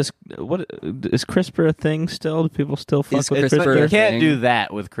 well, what is CRISPR a thing still? Do people still fuck Is with CRISPR CRISPR? a You can't thing? do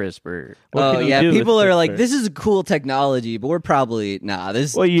that with CRISPR. What Oh can you yeah, do with people are like, CRISPR? this is a cool technology, but we're probably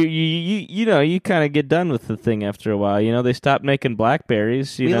this. Well, you know, you kind of get done with the thing after a while. You know, they stopped making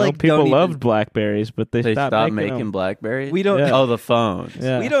blackberries. You We, know, like, people don't loved even- blackberries, but they, They stopped, stopped making, making them. BlackBerries. We don't. Yeah. Oh, the phones.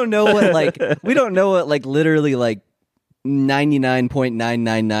 Yeah. We don't know what we don't know what like literally like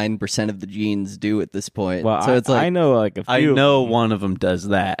 99.999% of the genes do at this point. Well, so it's like I know like a few. I know one of them does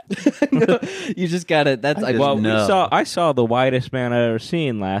that. you just gotta. That's I just Well, know. I saw the whitest man I've ever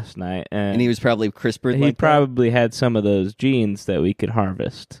seen last night, and and he was probably CRISPR'd. he like that. probably had some of those genes that we could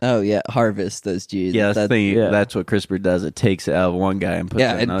harvest. Oh yeah, harvest those genes. Yeah, that's, yeah. that's what CRISPR does. It takes it out of one guy and puts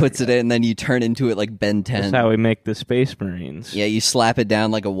yeah, it in and another puts it guy. in, and then you turn into it like Ben 10. That's how we make the Space Marines. Yeah, you slap it down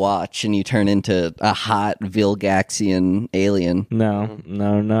like a watch, and you turn into a hot Vilgaxian alien, No,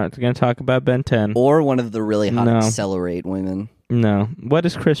 not going to talk about Ben 10. or one of the really hot No. accelerate women. No. What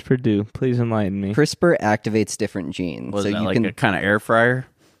does CRISPR do? Please enlighten me. CRISPR activates different genes, Was so that you like can a kind of air fryer?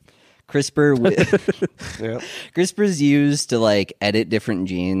 CRISPR. Yeah. CRISPR's used to like edit different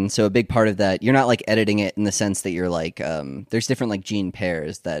genes. So a big part of that, you're not like editing it in the sense that you're like, there's different like gene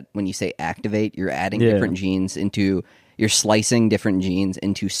pairs that when you say activate, you're adding Yeah. different genes into, you're slicing different genes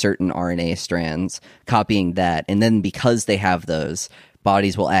into certain RNA strands, copying that. And then because they have those,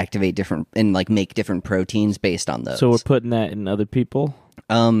 bodies will activate different and like make different proteins based on those. So we're putting that in other people?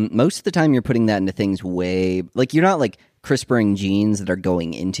 Most of the time you're putting that into things way like you're not like CRISPRing genes that are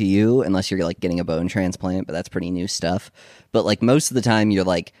going into you unless you're like getting a bone transplant, but that's pretty new stuff. But like most of the time you're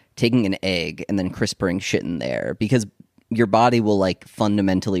like taking an egg and then CRISPRing shit in there because your body will like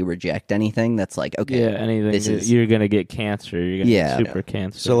fundamentally reject anything that's like, okay, Yeah, anything. this is You're going to get cancer. You're going to Yeah. get super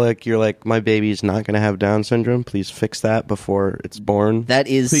cancer. So like you're like, my baby's not gonna have Down syndrome. Please fix that before it's born. that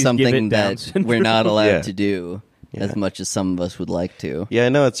is Please give something it Down that syndrome. we're not allowed Yeah. to do as much as some of us would like to. Yeah, I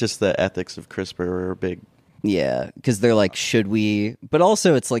know it's just the ethics of CRISPR are big. Yeah, because they're like, should we? But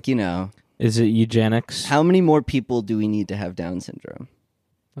also it's like, you know, Is it eugenics? how many more people do we need to have Down syndrome?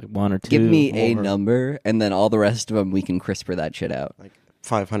 Like one or two. Give me a more. number, and then all the rest of them we can CRISPR that shit out. Like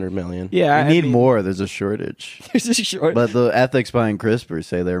 500 million. Yeah, I need mean, more. There's a shortage. There's a short. But the ethics behind CRISPR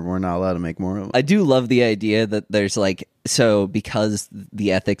say we're not allowed to make more of them. I do love the idea that there's like, so because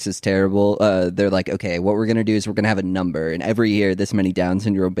the ethics is terrible, they're like, okay, what we're going to do is we're going to have a number, and every year this many Down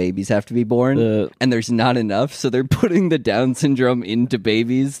syndrome babies have to be born, and there's not enough, so they're putting the Down syndrome into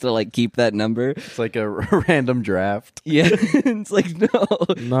babies to like keep that number. It's like a random draft. Yeah, it's like,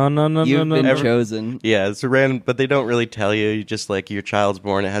 no, you've been chosen. Yeah, it's a random, but they don't really tell you. You just like, your child's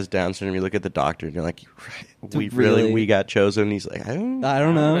born, it has Down syndrome. You look at the doctor, and you're like, we got chosen. He's like, I don't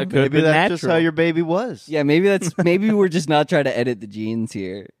know. Maybe that's just how your baby was. Yeah, maybe we're just not trying to edit the genes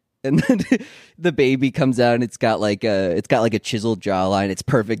here. And then the baby comes out and it's got like a chiseled jawline. It's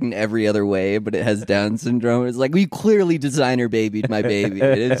perfect in every other way, but it has Down syndrome. It's like, we clearly designer babied my baby.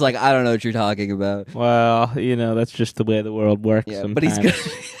 And it's like, I don't know what you're talking about. Well, that's just the way the world works. Yeah, sometimes.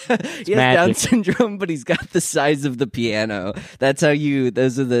 but he has Down syndrome, but he's got the size of the piano. That's how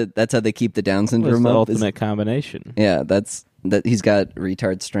they keep the Down syndrome the up. ultimate combination. Yeah, that he's got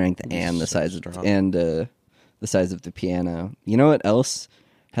retard strength and the size of the size of the piano. You know what else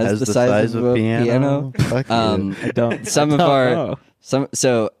has the size of a piano? I don't. Some of our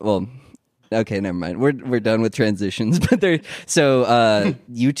okay, never mind. We're done with transitions. But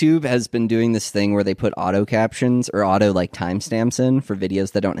YouTube has been doing this thing where they put auto captions or auto like timestamps in for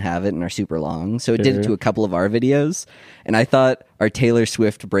videos that don't have it and are super long. So it did it to a couple of our videos, and I thought our Taylor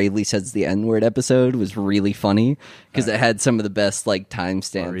Swift bravely says the N-word episode was really funny because it had some of the best like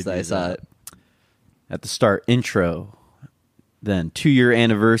timestamps that I saw. At the start, intro, then 2-year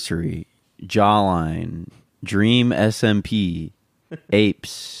anniversary, jawline, dream SMP,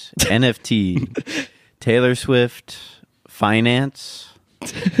 apes, NFT, Taylor Swift, finance,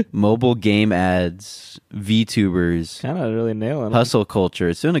 mobile game ads, VTubers, Kind of really nailing it. hustle culture.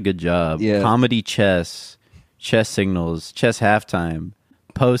 It's doing a good job. Yeah. Comedy chess signals, chess halftime,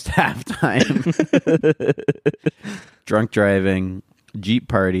 post halftime, drunk driving, Jeep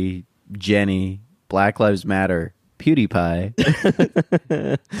party, Jenny, Black Lives Matter, PewDiePie,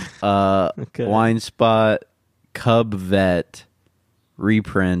 Wine Spot, Cub Vet,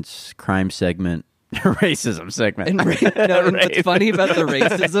 reprints, crime segment, racism segment. And what's funny about the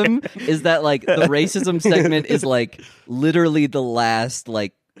racism is that like the racism segment is like literally the last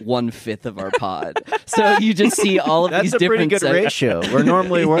like 1/5 of our pod. So you just see all of these That's a pretty different good ratio. We're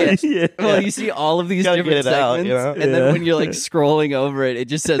normally worse. Well, you see all of these Gotta different get it out, segments, and then when you're like scrolling over it, it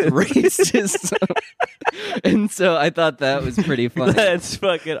just says racism. And so I thought that was pretty funny. That's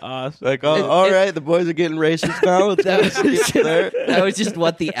fucking awesome. Like, all right, the boys are getting racist now. That was just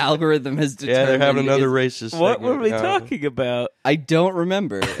what the algorithm has determined. Yeah, they're having another racist. What segment were we now. talking about? I don't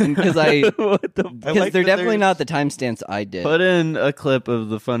remember because What the? because like they're that definitely there's- not the timestamps I did. Put in a clip of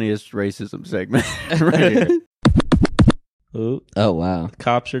the funniest racism segment right here. Ooh, Oh wow!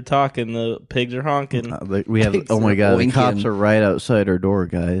 cops are talking. The pigs are honking. We have. Oh my god! The Oinking. cops are right outside our door,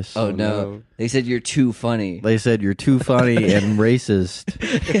 guys. Oh no! They said you're too funny They said you're too funny and racist.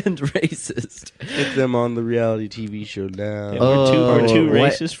 and racist. Get them on the reality TV show now. Yeah, we're too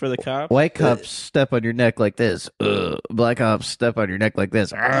White- racist for the cops. White cops step on your neck like this. Black cops step on your neck like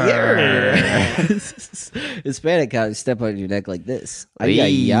this. Hispanic cops step on your neck like this. Ay,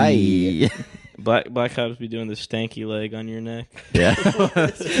 ay, ay. Black cops be doing the stanky leg on your neck. Yeah,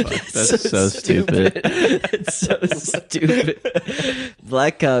 that's so stupid. It's so stupid.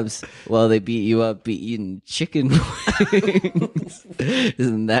 Black cops, well, they beat you up, be eating chicken wings.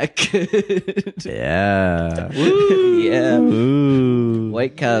 Isn't that good? Yeah. Yeah. Ooh.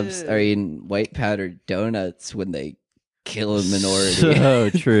 White cops are eating white powdered donuts when they kill a minority. So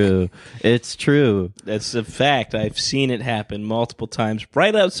true. It's true. That's a fact. I've seen it happen multiple times,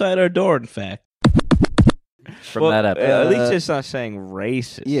 right outside our door. In fact, From that at episode. least it's not saying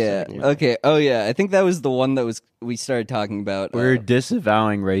racist. Yeah. Okay. Oh, yeah. I think that was the one that we started talking about. We're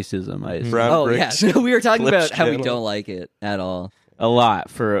disavowing racism. I assume. Brown Oh bricks. yeah. We were talking Flips about how we channel. don't like it at all a lot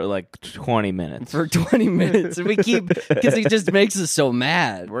for like 20 minutes. for 20 minutes, and we keep because he just makes us so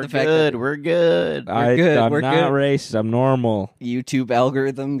mad. We're The fact good. that We're good. good, I'm we're not good. racist. I'm normal. YouTube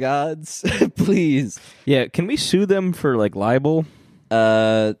algorithm gods, please. Yeah, can we sue them for like libel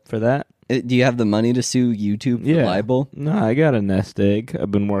Uh, for that? do you have the money to sue YouTube for libel? No, I got a nest egg I've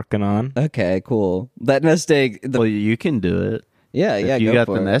been working on. Okay, cool. That nest egg. Well, you can do it. Yeah, You go got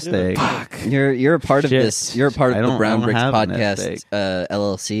for the it. nest egg. You're a part of Shit. this. You're a part I of the don't Brown Bricks have a nest Podcast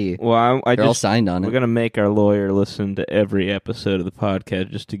LLC. Well, I They're all just signed on we're it. gonna make our lawyer listen to every episode of the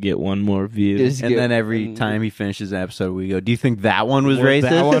podcast just to get one more view. Just And get- then every time he finishes an episode, we go, "Do you think that one was Was racist?"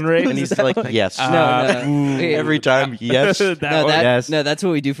 that one racist? And he's like, yes. no. Wait, Every time, yes. no, Yes. that's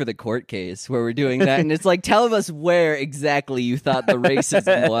what we do for the court case where we're doing that, and it's like, tell us where exactly you thought the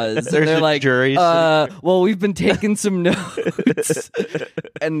racism was. And There's they're a like, jury. well, we've been taking some notes,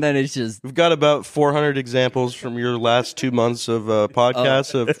 and then it's just We've got about 400 examples from your last 2 months of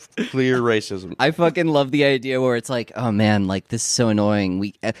podcasts of clear racism. I fucking love the idea where it's like, oh man, like this is so annoying.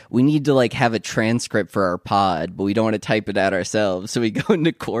 We need to like have a transcript for our pod, but we don't want to type it out ourselves. So we go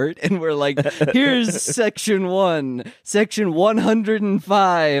into court and we're like, here's section 1, section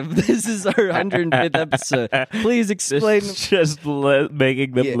 105. This is our 105th episode. Please explain. just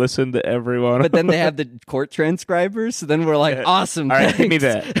making them Yeah. listen to everyone. But then they have the court transcribers. So then we're like, awesome. All right, give me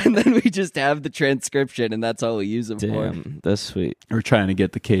thanks. that. And then we just have the transcription, and that's all we use them for. Damn, that's sweet. We're trying to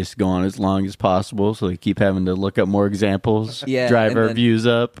get the case to go on as long as possible, so we keep having to look up more examples, Yeah, drive and our then- views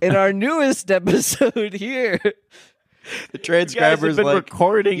up. In our newest episode here. The transcriber's like,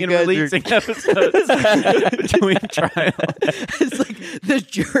 recording you guys are- episodes between trials. It's like the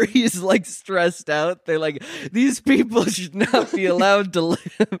jury is like stressed out. They're like, these people should not be allowed to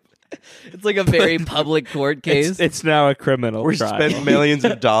live. It's like a very public court case. It's now a criminal we trial. spend millions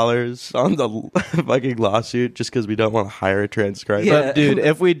of dollars on the fucking lawsuit just because we don't want to hire a transcriber. Yeah. But dude,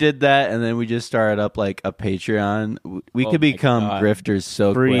 if we did that and then we just started up like a Patreon, we Oh could my become God. grifters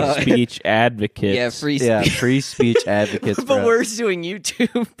so Free quick. speech advocates. yeah, free speech. Yeah, free speech advocates. But for we're us. suing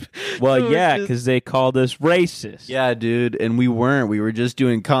YouTube. Well, So it's yeah, just- because they called us racist. Yeah, dude, and we weren't. We were just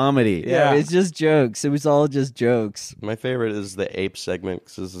doing comedy. yeah, it's just jokes. It was all just jokes. My favorite is the ape segment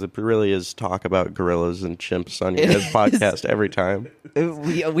because it really is talk about gorillas and chimps on your It guys' is. podcast every time.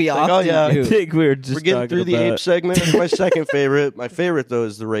 We like, often oh, yeah. I do. think we were just We're getting talking through the about ape segment. It's my second favorite. My favorite though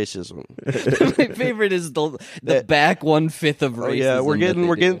is the racism. My favorite is the back 1/5 of racism. Oh yeah, we're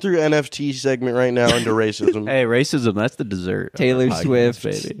getting through NFT segment right now into racism. Hey, racism, that's the dessert. of Taylor the podcast, Swift,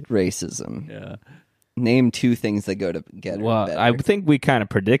 baby. racism. Yeah. Name 2 things that go together. Well, better. I think we kind of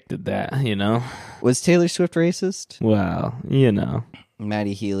predicted that, you know. Was Taylor Swift racist? Well, you know,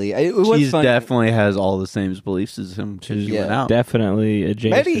 Maddie Healy. It was She's funny. definitely has all the same beliefs as him. She Yeah. went out. definitely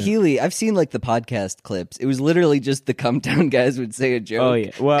adjacent. Maddie Healy, I've seen like the podcast clips. It was literally just the Come Down guys would say a joke. Oh,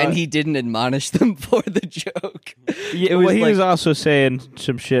 yeah. Well- and he didn't admonish them for the joke. Yeah, It was well, he like- was also saying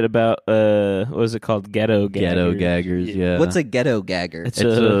some shit about what was it called? Ghetto gaggers. Ghetto gaggers, yeah. What's a ghetto gagger? It's,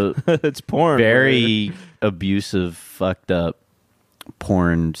 It's it's porn. very abusive, fucked up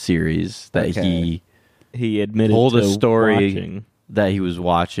porn series that Okay. he admitted told to a story watching. that he was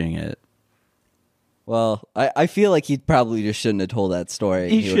watching it. Well, I feel like he probably just shouldn't have told that story.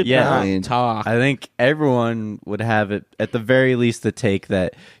 He would should Yeah. probably- not talk. I think everyone would have it, at the very least, the take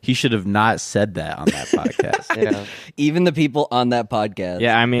that he should have not said that on that podcast. Yeah. even the people on that podcast.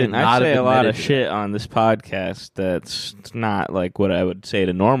 Yeah, I Did mean, not I have say a lot of admitted to shit on this podcast that's not like what I would say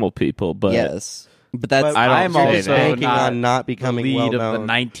to normal people, but Yes. But that's But I don't I'm say also that. banking Not on not the becoming lead well of the known.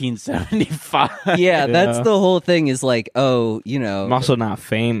 1975. yeah, that's Yeah. the whole thing is like, oh, you know. I'm also not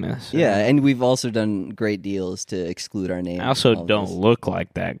famous. Yeah, and we've also done great deals to exclude our name. I also and all don't this. look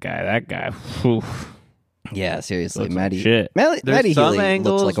like that guy. That guy, whew, Yeah, seriously, looks like Maddie. shit. There's Maddie some Healy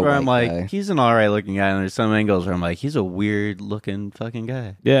angles looks like a where I'm white like, guy. he's an alright looking guy, and there's some angles where I'm like, he's a weird looking fucking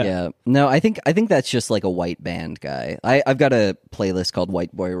guy. Yeah. Yeah, no, I think that's just like a white band guy. I've got a playlist called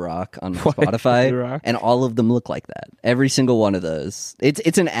White Boy Rock on Spotify, Boy Rock. and all of them look like that. Every single one of those.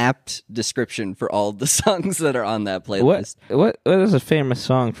 It's an apt description for all of the songs that are on that playlist. What is a famous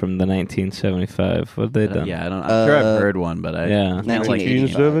song from the 1975? What have they done? Yeah, I'm sure I've heard one, but I Yeah. can't like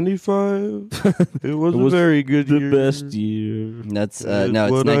 1975. It was a very good the year. best year. That's Is no,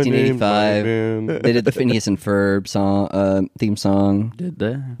 it's what I named my 1985. band. They did the Phineas and Ferb song theme song. Did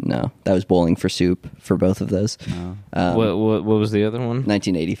they? No, that was Bowling for Soup for both of those. What was the other one?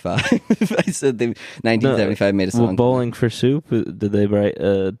 1985. I said 1975 made a song. Well, Bowling for Soup. Did they write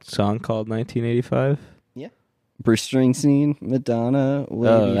a song called 1985? Bruce Springsteen, Madonna, way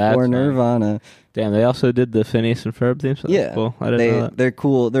that's before fine. Nirvana. Damn, they also did the Phineas and Ferb theme song. Yeah, Cool. I didn't know that. they're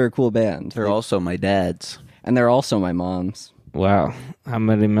cool. They're a cool band. They're also my dad's. And they're also my mom's. Wow, how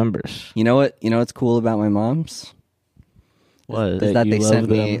many members? You know what? You know what's cool about my mom's? What? Is That that you they love sent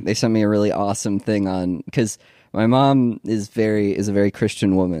me them. they sent me a really awesome thing on because my mom is a very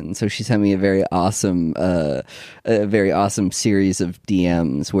Christian woman, so she sent me a very awesome series of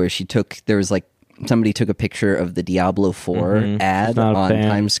DMs where she took there was like somebody took a picture of the Diablo 4 ad not a on fan.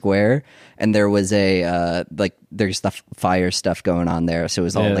 Times Square, and there was a there's the fire stuff going on there, so it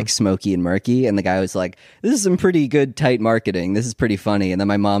was all like smoky and murky, and the guy was like, this is some pretty good tight marketing, this is pretty funny. And then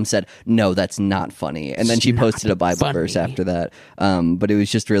my mom said, no, that's not funny, and then she posted a Bible verse after that. But it was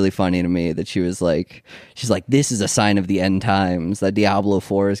just really funny to me that she's like, this is a sign of the end times, that Diablo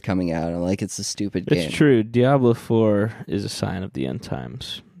 4 is coming out. I'm like, it's a stupid game. It's true. Diablo 4 is a sign of the end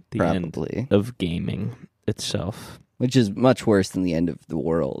times. The Probably. end of gaming itself. Which is much worse than the end of the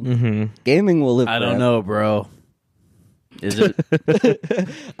world. Gaming will live I forever. don't know, bro. Is it?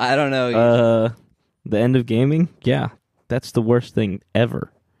 I don't know. The end of gaming? Yeah. That's the worst thing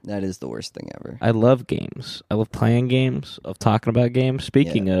ever. That is the worst thing ever. I love games. I love playing games. I love talking about games.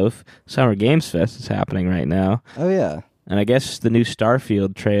 Speaking of, Summer Games Fest is happening right now. Oh, yeah. And I guess the new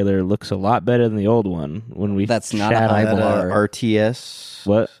Starfield trailer looks a lot better than the old one. When we That's not a chat high on it. bar. RTS?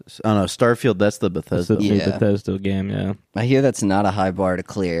 What? Oh, no, Starfield, that's the That's Bethesda. the new Yeah. Bethesda game, yeah. I hear that's not a high bar to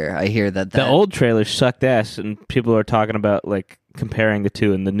clear. I hear that The old trailer sucked ass, and people are talking about like comparing the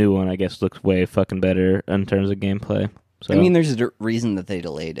two, and the new one, I guess, looks way fucking better in terms of gameplay. So, I mean, there's a reason that they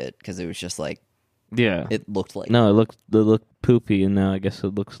delayed it, because it was just like, yeah, it looked like... no, it looked poopy, and now I guess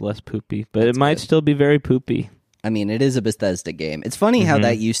it looks less poopy, but it might good. still be very poopy. I mean, it is a Bethesda game. It's funny how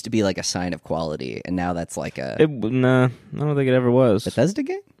that used to be like a sign of quality, and now that's like a Nah, I don't think it ever was. Bethesda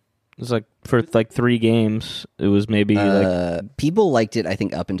game? It was like for like 3 games. It was maybe like. People liked it, I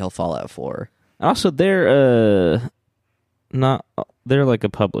think, up until Fallout 4. Also, they're they're like a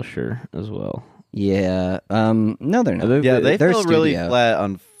publisher as well. Yeah. No, they're not. Yeah, they They're feel really studio. flat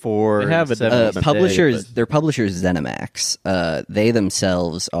on 4. They have a and 7 today, Publishers, but- their publishers ZeniMax. They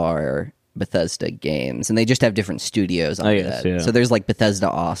themselves are Bethesda games, and they just have different studios under guess, that. yeah. So there's like Bethesda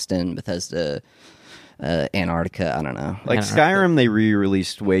Austin, Bethesda Antarctica. I don't know. Like Skyrim, they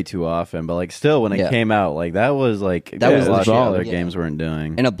re-released way too often, but like still, when it Yeah. came out, like that was like That was a lot of baller, other yeah. games weren't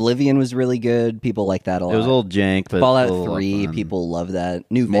doing. And Oblivion was really good. People like that a lot. It was a little jank, but Fallout still a lot 3, fun. people love that.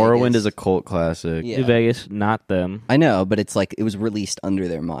 New Morrowind Vegas. is a cult classic. Yeah. New Vegas, not them. I know, but it's like it was released under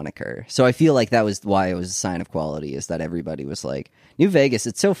their moniker. So I feel like that was why it was a sign of quality, is that everybody was like, New Vegas.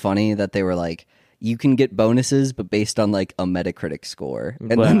 It's so funny that they were like, you can get bonuses, but based on like a Metacritic score.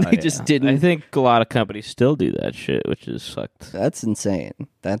 And Well, then they yeah. just didn't. I think a lot of companies still do that shit, which is fucked. That's insane.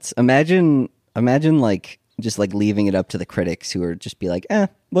 That's imagine like just like leaving it up to the critics who are just be like,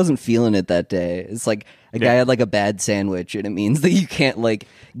 wasn't feeling it that day. It's like a guy had like a bad sandwich, and it means that you can't like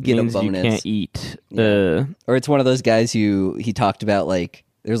get Means a bonus. You can't eat. Or it's one of those guys who he talked about like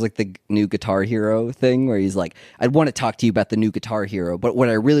there's like the new Guitar Hero thing where he's like, I'd want to talk to you about the new Guitar Hero, but what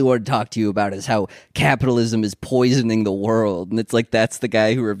I really want to talk to you about is how capitalism is poisoning the world. And it's like, that's the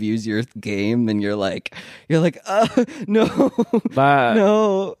guy who reviews your game, and you're like, no, But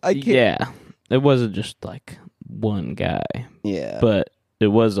no, I can't. yeah, it wasn't just like one guy, Yeah. but it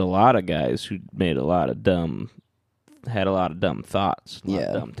was a lot of guys who made a lot of dumb thoughts, a lot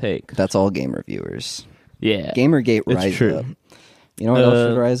of dumb takes. That's all game reviewers. Yeah, Gamergate it's rise true. up. You know what else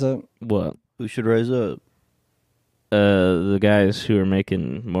should rise up? What? Who should rise up? The guys who are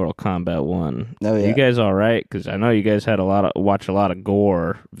making Mortal Kombat 1. Oh, yeah. You guys all right? Because I know you guys had watch a lot of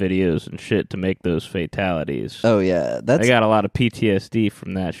gore videos and shit to make those fatalities. Oh yeah, I got a lot of PTSD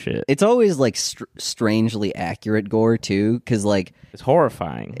from that shit. It's always like strangely accurate gore too, because like It's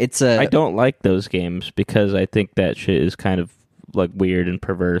horrifying. I I don't like those games because I think that shit is kind of like weird and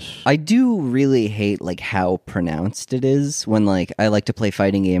perverse. I do really hate like how pronounced it is when like I like to play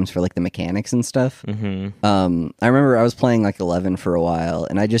fighting games for like the mechanics and stuff. Mm-hmm. I remember I was playing like 11 for a while,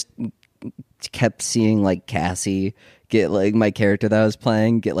 and I just kept seeing like Cassie get like my character that I was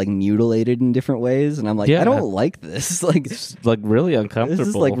playing get like mutilated in different ways, and I'm like, Yeah. I don't like this. Like It's like really uncomfortable. this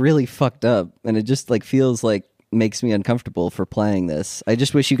is like really fucked up, and it just like feels like makes me uncomfortable for playing this. I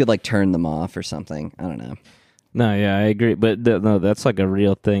just wish you could like turn them off or something. I don't know. No, yeah, I agree. But no, that's like a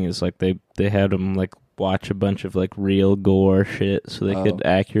real thing. It's like they had them like watch a bunch of like real gore shit so they could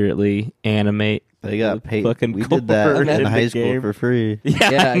accurately animate. They got paid. Fucking We did that gore in the high school game. for free.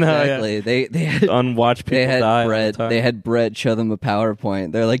 Yeah, I know, exactly. They had Unwatch people they had die. all the Brett. time. They had Brett show them a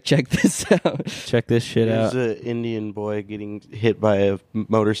PowerPoint. They're like, check this out. Check this shit There's out. an Indian boy getting hit by a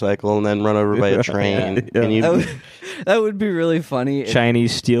motorcycle and then run over by a train. Yeah. And you, That would be really funny.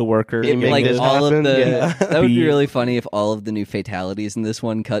 Chinese steel worker. It Like this all happen? of the Yeah. that would be Be- really funny if all of the new fatalities in this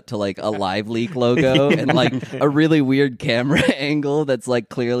one cut to like a Live Leak logo and like a really weird camera angle that's like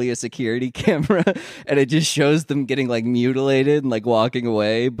clearly a security camera, and it just shows them getting like mutilated and like walking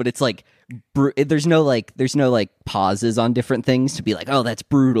away, but it's like there's no like pauses on different things to be like, oh, that's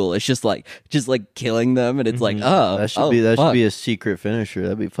brutal. It's just like killing them, and it's like, oh, That should fuck. be a secret finisher.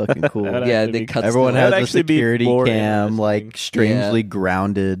 That'd be fucking cool. Yeah, they cut. Everyone That'd has a actually be security more cam, like interesting. strangely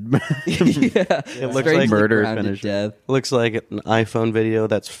grounded. It looks like murder grounded finisher. death. Looks like an iPhone video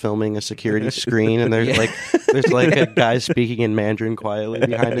that's filming a security screen, and there's like a guy speaking in Mandarin quietly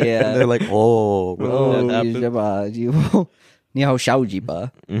behind it. Yeah. And they're like, oh, Oh, that happened. ni hao xiao ji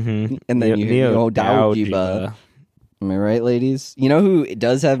ba. Mm-hmm. And then you Neo Dao Jiba. Am I right, ladies? You know who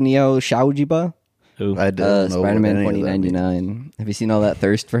does have Neo Shao Jiba? Who? I don't know. Spider-Man what any of that means. 2099. Have you seen all that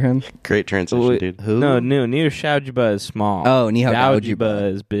thirst for him? Great transition, dude. Who? No, Neo Shaojiba is small. Oh, Nihao Shaojiba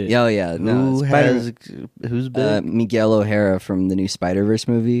Daojiba is big. Oh yeah, no. Who Spider- who's big? Miguel O'Hara from the new Spider-Verse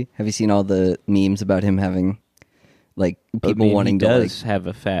movie. Have you seen all the memes about him having like people wanting he to like? does have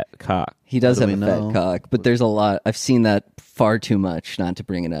a fat cock. He does How do have a we fat know? cock, but there's a lot. I've seen that far too much not to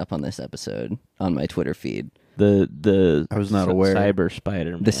bring it up on this episode on my Twitter feed. The I was not aware. Cyber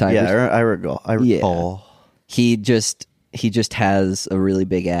Spider. The cyber. Yeah, I recall. He just has a really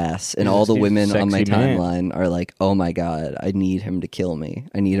big ass, and all the He's a women on my sexy man. timeline are like, "Oh my god, I need him to kill me.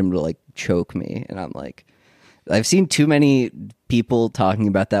 I need him to like choke me." And I'm like, I've seen too many people talking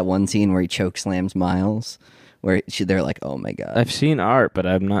about that one scene where he choke slams Miles, where they're like, "Oh my god." I've seen art, but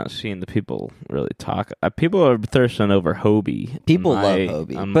I've not seen the people really talk. People are thirsting over Hobie. People on love my-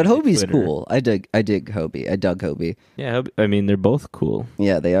 Hobie, on but my Hobie's Twitter. cool. I dig Hobie. I dug Hobie. Yeah, I mean they're both cool.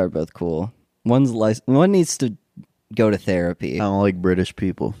 Yeah, they are both cool. One needs to go to therapy, I don't like British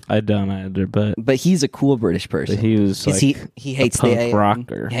people. I don't either, but but he's a cool British person. he was 'Cause like he hates a punk the AM,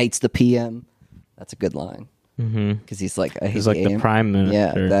 rocker. He hates the PM. That's a good line Mm-hmm. because he's like, I hate He's like the AM. prime minister.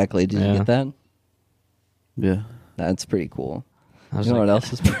 Yeah, exactly. Did you Yeah. get that? Yeah. That's pretty cool. I was You know like, what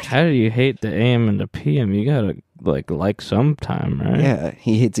else is pretty? how do you hate the AM and the PM? You gotta like sometime, right? Yeah,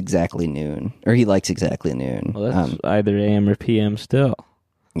 he hates exactly noon, or he likes exactly noon. Well, that's either AM or PM still.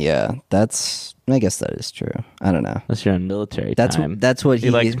 Yeah, I guess that is true. I don't know. Unless you're on military That's time. that's what he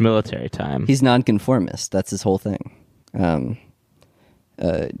likes military time. He's nonconformist. That's his whole thing.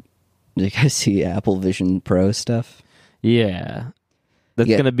 Did you guys see Apple Vision Pro stuff? Yeah. That's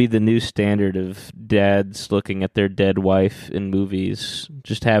Yeah. going to be the new standard of dads looking at their dead wife in movies,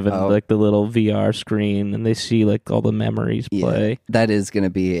 just having like the little VR screen, and they see like all the memories play. Yeah, that is going to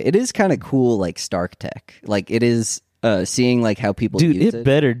be. It is kind of cool, like Stark Tech. Like it is seeing like how people Dude, use it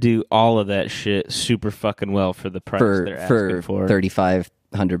better do all of that shit super fucking well for the price they're asking for.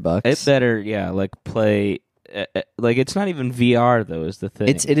 $3,500. It better, yeah, like play. Like it's not even VR though. Is the thing?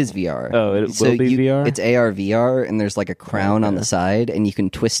 It is VR. Oh, it will be VR? It's AR VR, and there's like a crown on the side, and you can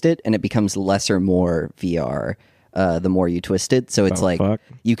twist it, and it becomes less or more VR. The more you twist it, so it's Oh, like fuck.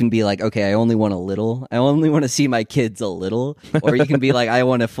 you can be like, okay, I only want a little. I only want to see my kids a little, or you can be like, I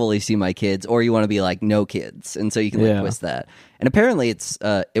want to fully see my kids, or you want to be like, no kids, and so you can like Yeah. twist that. And apparently,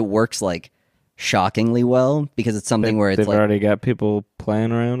 it works like shockingly well because it's something where it's They've like already got people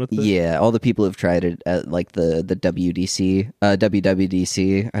playing around with it. yeah, all the people who've tried it at like the WWDC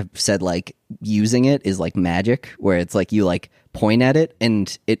have said like using it is like magic, where it's like you like point at it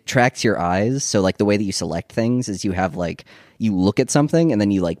and it tracks your eyes. So like the way that you select things is you have like you look at something and then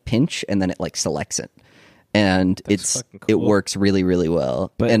you like pinch and then it like selects it. And fucking it cool. works really, really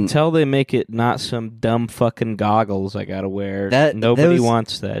well. But and until they make it not some dumb fucking goggles I gotta wear, That- nobody those-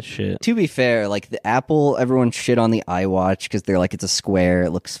 wants that shit. to be fair, like the Apple, everyone shit on the iWatch because they're like, it's a square,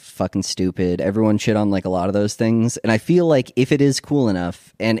 it looks fucking stupid. Everyone shit on like a lot of those things. And I feel like if it is cool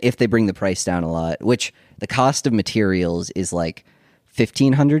enough and if they bring the price down a lot, which the cost of materials is like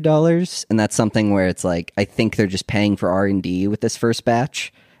 $1,500, and that's something where it's like, I think they're just paying for R&D with this first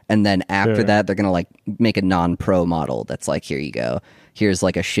batch. And then after Sure. that, they're going to like make a non-pro model that's like, here you go. Here's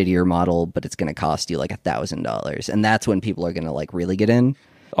like a shittier model, but it's going to cost you like $1,000. And that's when people are going to like really get in.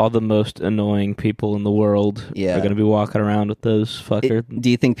 All the most annoying people in the world Yeah. are gonna be walking around with those fuckers. Do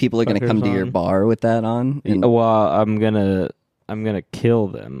you think people are going to come to your on. bar with that on and Well, I'm gonna kill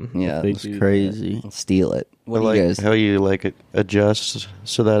them. Yeah, if they It's do crazy. steal it? What I do like you guys? how you like adjust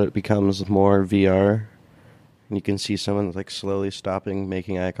so that it becomes more VR. And you can see someone like slowly stopping,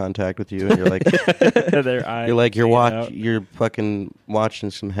 making eye contact with you, and you're like, that. Their eyes you're fucking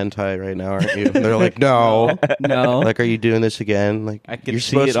watching some hentai right now, aren't you? And they're like, no, No. like, are you doing this again? Like, I can you're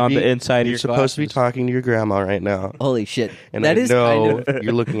see supposed it to on be- the inside of You're your supposed to be glasses. talking to your grandma right now, Holy shit. and That I is know kind of...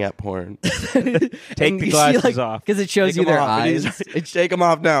 you're looking at porn. Take the glasses off. Because it shows Take you 'em their off, and eyes. he's- Take them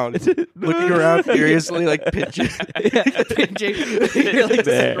off now. Looking around furiously, like pinching. Pinching. You're like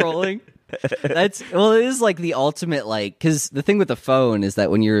scrolling. It is like the ultimate, like, because the thing with the phone is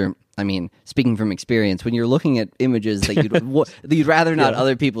that when you're I mean, speaking from experience, when you're looking at images that you'd rather not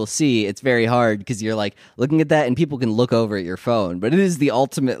other people see, it's very hard because you're like looking at that and people can look over at your phone. But it is the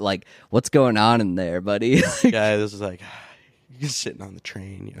ultimate, like, what's going on in there, buddy? Yeah, this is like, he's sitting on the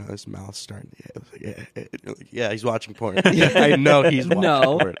train, his mouth's starting to, yeah, he's watching porn. I know he's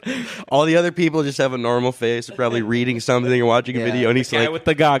watching porn. All the other people just have a normal face. They're probably reading something or watching a video, and he's The guy like, with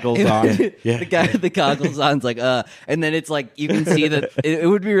the goggles on. The guy with the goggles on's like, and then it's like, you can see that it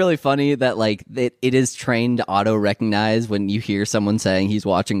would be really funny that like it is trained to auto recognize when you hear someone saying he's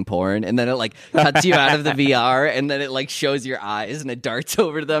watching porn, and then it like cuts you out of the VR, and then it like shows your eyes and it darts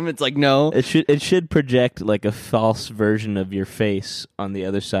over to them. It's like, no, It should project like a false version of your face on the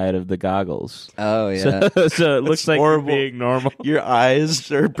other side of the goggles. oh yeah. So it looks like horrible. you're being normal. your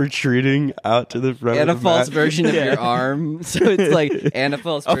eyes are protruding out to the front And a of the false mat. version of your arm, so it's like, and a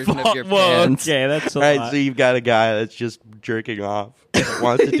false version of your Whoa, pants. okay, that's a All right, lot. so you've got a guy that's just jerking off, that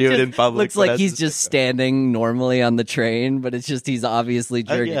wants to do it in public. Looks but like has he's to- just standing normally on the train, but it's just he's obviously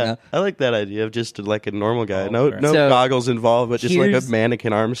jerking yeah, off. I like that idea of just like a normal guy. Oh, No right. no So, goggles involved, but just like a here's-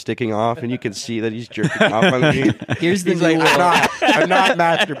 mannequin arm sticking off, and you can see that he's jerking off underneath. Here's the He's new like, I'm not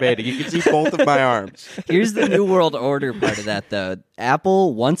masturbating. You can see both of my arms. Here's the New World Order part of that, though.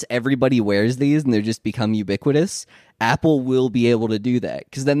 Apple, once everybody wears these and they just become ubiquitous, Apple will be able to do that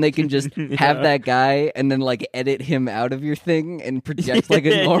because then they can just have that guy and then like edit him out of your thing and project like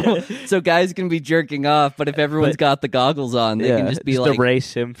a normal. So guys can be jerking off, but if everyone's got the goggles on, they can just be like,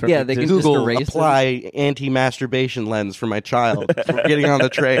 erase him from Yeah, they can just Google erase apply anti-masturbation lens for my child. We're getting on the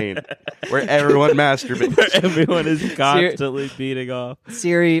train where everyone masturbates. Everyone is constantly beating off.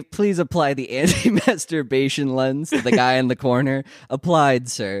 Siri, please apply the anti-masturbation lens to the guy in the corner. Applied,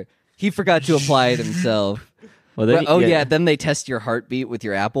 sir. He forgot to apply it himself. Well, then, Then they test your heartbeat with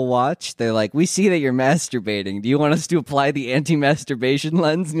your Apple Watch. They're like, we see that you're masturbating. Do you want us to apply the anti-masturbation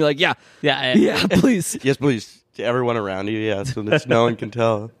lens? And you're like, yeah, please. Yes, please. To everyone around you, yeah, so that no one can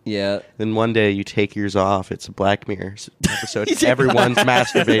tell. Yeah. Then one day you take yours off. It's a Black Mirror episode. Everyone's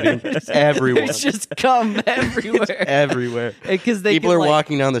masturbating. Everyone. It's just cum everywhere. Everywhere. Because they People can, are like,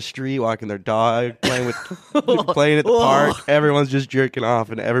 walking down the street, walking their dog, playing at the park. Everyone's just jerking off,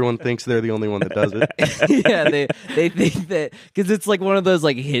 and everyone thinks they're the only one that does it. Yeah, they think that because it's like one of those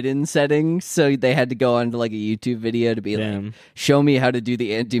like hidden settings, so they had to go onto like a YouTube video to be like, show me how to do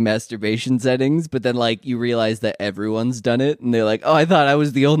the anti-masturbation settings, but then like you realize that everyone's done it, and they're like, oh, I thought I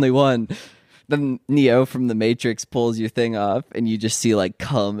was the only one. Then Neo from the Matrix pulls your thing off, and you just see like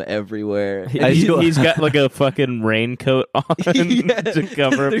cum everywhere. He's got like a fucking raincoat on to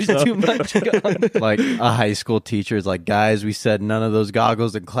cover There's himself. too much cum. Like a high school teacher is like, guys, we said none of those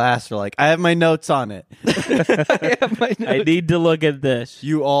goggles in class. They're like, I have my notes on it. I need to look at this.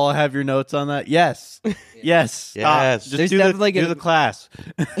 You all have your notes on that? Yes. Yes. Stop. Yes. Just There's do definitely do gonna- the class.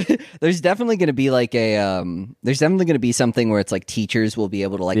 There's definitely going to be like there's definitely going to be something where it's like teachers will be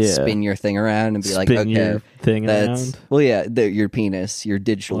able to like spin your thing around and be like, Spin okay, your thing that's around? well, yeah, your penis, your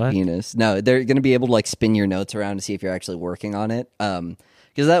digital What? penis. No, they're going to be able to like spin your notes around to see if you're actually working on it.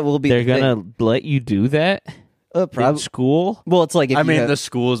 Because that will be They're the thing. gonna let you do that in school? Well, it's like if I you mean, have- the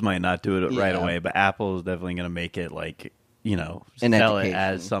schools might not do it right Yeah. away, but Apple is definitely going to make it like, An sell it education.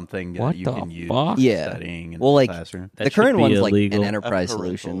 as something What that you the can use fuck? for Yeah. studying in well, the like classroom. the That current should be one's like illegal. an A enterprise parental,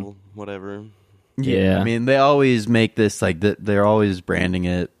 solution. whatever. Yeah. I mean, they always make this like they're always branding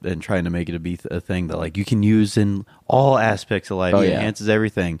it and trying to make it a thing that like you can use in all aspects of life. Oh, It yeah. enhances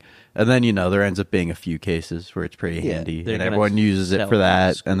everything. And then, there ends up being a few cases where it's pretty Yeah. handy They're and gonna everyone uses it sell for it in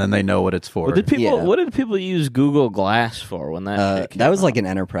that school. and then they know what it's for. What did people? Yeah. What did people use Google Glass for when that? Shit came That was out? like an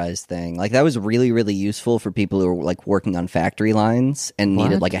enterprise thing. Like that was really, really useful for people who were like working on factory lines and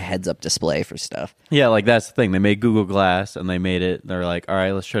needed What? like a heads-up display for stuff. Yeah, like that's the thing. They made Google Glass and they made it. They're like, all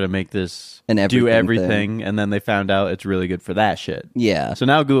right, let's try to make this An do everything everything. And then they found out it's really good for that shit. Yeah, So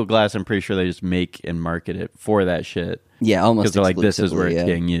now Google Glass, I'm pretty sure they just make and market it for that shit. yeah, almost Because they're like, this is where exclusively, it's yeah.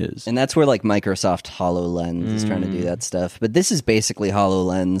 getting used. And that's where like Microsoft HoloLens is trying to do that stuff. But this is basically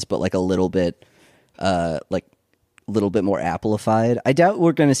HoloLens, but like a little bit more Appleified. I doubt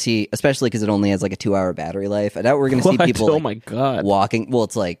we're going to see, especially because it only has like a 2-hour battery life. I doubt we're going to see What? people Oh like, my God. walking. Well,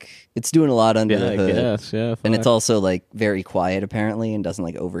 it's like it's doing a lot under Yeah, the I hood. guess. Yeah, And it's fuck. also like very quiet apparently and doesn't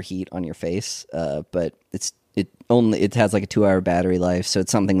like overheat on your face. But it has like a 2-hour battery life, so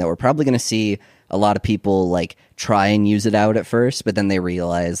it's something that we're probably going to see a lot of people like try and use it out at first, but then they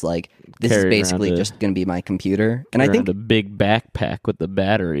realize like this Carry is it basically around just going to be my computer. And I Around think a big backpack with the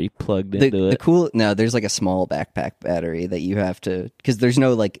battery plugged into it. there's like a small backpack battery that you have to, because there's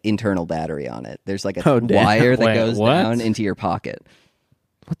no like internal battery on it. There's like a Oh, damn. wire that Wait, goes what? down into your pocket.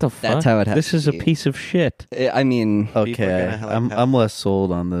 What the fuck? That's how it has This to is a be. piece of shit. I mean, People are Okay, gonna like I'm less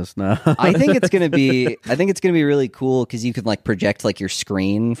sold on this now. I think it's gonna be really cool because you can like project like your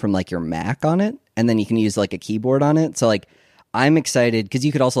screen from like your Mac on it, and then you can use like a keyboard on it. So like, I'm excited because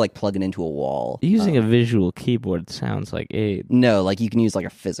you could also like plug it into a wall. Using a visual keyboard sounds like No, like you can use like a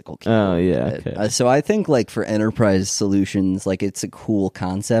physical keyboard. Oh, yeah, with it. okay. So I think like for enterprise solutions, like it's a cool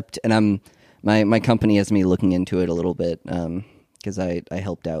concept, and my company has me looking into it a little bit because I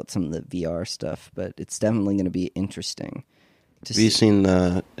helped out some of the VR stuff, but it's definitely going to be interesting. Have you seen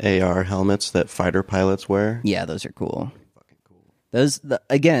the AR helmets that fighter pilots wear? Yeah, those are cool.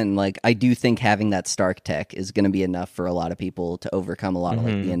 Again, like I do think having that Stark tech is going to be enough for a lot of people to overcome a lot of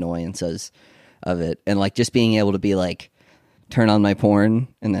like the annoyances of it, and like just being able to be like, turn on my porn,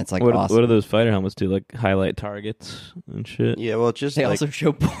 and that's like awesome. What do those fighter helmets do? Like highlight targets and shit? Yeah, well, it's just They like also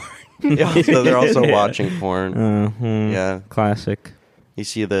show porn. so they're also watching porn. Uh-huh. Yeah, Classic. you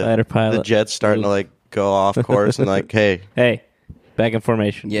see Fighter the pilot. jets starting to like go off course and like, hey, Hey, back in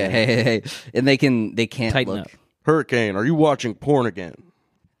formation. Yeah, hey, and they can't Tighten look. up. Hurricane, are you watching porn again?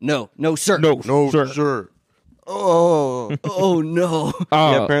 No, sir. No, sir. Oh, Oh no.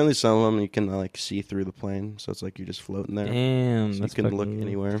 yeah. Apparently, some of them you can like see through the plane, so it's like you're just floating there. Damn. So you That's can look fucking-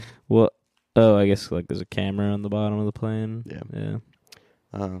 anywhere. Well, oh, I guess like there's a camera on the bottom of the plane. Yeah. Yeah.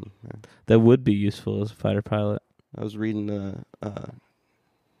 Um, That would be useful as a fighter pilot. I was reading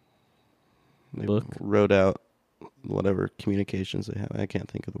they Book. wrote out whatever communications they have. I can't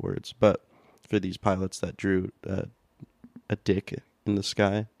think of the words, but for these pilots that drew a dick in the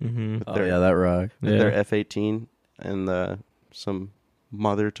sky Mm-hmm. with Oh their yeah, that rock. with their F-18, and some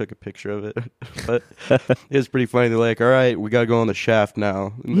mother took a picture of it. But it was pretty funny. They're like, "All right, we gotta go on the shaft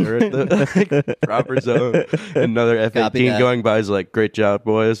now." And they're at the proper zone. Another Copy F-18 that. going by is like, "Great job,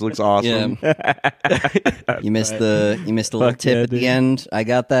 boys! Looks awesome." You missed the little Fuck tip yeah, at dude. the end. I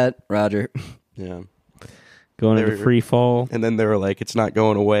got that, Roger. Yeah. Going They into were- free fall. And then they were like, "It's not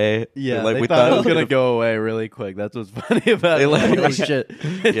going away." Yeah, They're like they we thought it was gonna gonna go away really quick. That's what's funny about They it. like- Oh shit,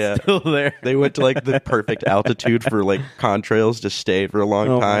 it's Yeah. still there. They went to like the perfect altitude for like contrails to stay for a long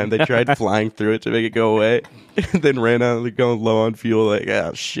Oh my time. They tried flying through it to make it go away, and then ran out of going low on fuel. Like,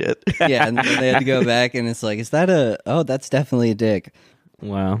 oh shit. Yeah, and then they had to go back, and it's like, is that oh, that's definitely a dick.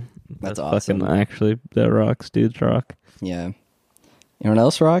 Wow. That's awesome. Fucking actually, that rocks. Dudes rock. Yeah. You know what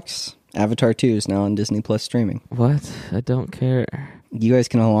else rocks? Avatar 2 is now on Disney Plus streaming. What? I don't care. You guys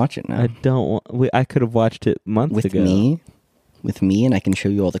can all watch it now. I don't want. I could have watched it months with ago. me, and I can show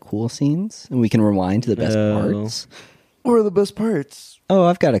you all the cool scenes, and we can rewind to the best No. parts. What are the best parts? Oh,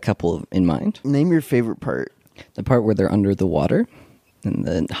 I've got a couple in mind. Name your favorite part. The part where they're under the water, and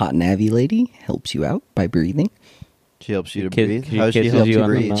the hot Navi lady helps you out by breathing. She helps you to Kiss- breathe. she How does she kisses help you you on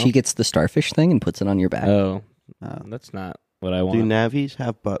the breathe? mouth. She gets the starfish thing and puts it on your back. Oh, Oh. that's not what I Do want. navies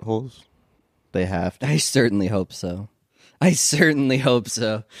have buttholes? They have to. I certainly hope so. I certainly hope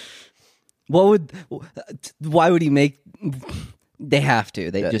so. Why would he make? They have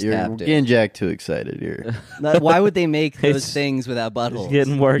to. They just You're have to. getting Jack too excited here. Why would they make those It's- things without It's buttholes?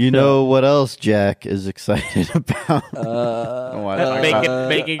 getting worked. You up. know what else Jack is excited about?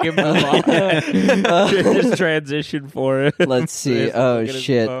 Making him move on. Just transition for it. Let's see. Just Oh look at his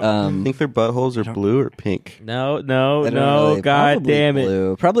shit. phone. I think their buttholes are blue or pink. No, I don't no. really- God probably damn it.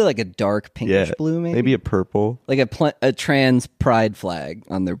 blue. Probably like a dark pinkish Yeah, blue, maybe. maybe a purple. Like a trans pride flag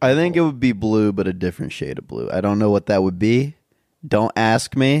on their. I think it butthole. would be blue, but a different shade of blue. I don't know what that would be. Don't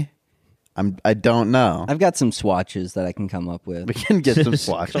ask me. I don't know. I've got some swatches that I can come up with. We can get some Just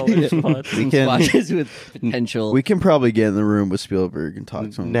swatches. color swatch. Some can- swatches with potential. We can probably get in the room with Spielberg and talk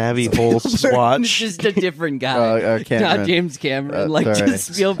to him. Navi hole It's swatch. just a different guy. Cameron. Not James Cameron. Like sorry.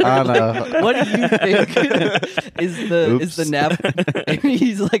 just Spielberg. I know. Like, what do you think is the nap?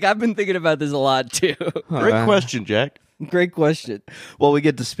 He's like, I've been thinking about this a lot too. Great question, Jack. Great question. Well, we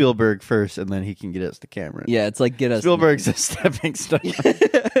get to Spielberg first, and then he can get us to Cameron. Yeah, it's like get us. Spielberg's a stepping stone.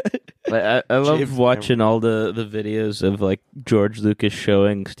 I love James watching all the videos of like George Lucas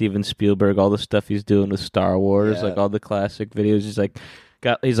showing Steven Spielberg all the stuff he's doing with Star Wars, Yeah. like all the classic videos. He's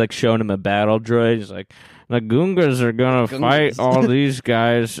like showing him a battle droid. He's like, the Goongas are gonna Goongas. fight all these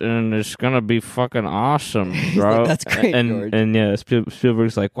guys, and it's gonna be fucking awesome, bro. like, "That's great, and George." and yeah,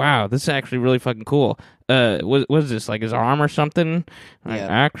 Spielberg's like, wow, this is actually really fucking cool. What is this, like his arm or something? Like, Yeah.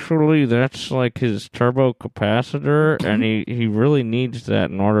 actually, that's like his turbo capacitor, and he really needs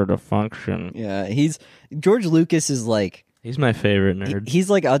that in order to function. Yeah, George Lucas is like He's my favorite nerd. He's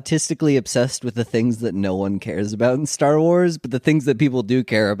like autistically obsessed with the things that no one cares about in Star Wars, but the things that people do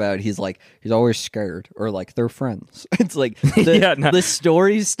care about, he's always scared, or like they're friends. It's like the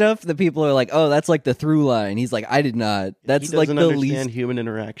story stuff that people are like, oh, that's like the through line. He's like, I did not. That's like the least human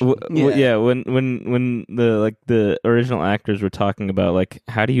interaction. When the original actors were talking about like,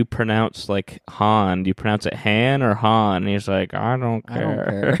 how do you pronounce like Han? Do you pronounce it Han or Han? And he's like, I don't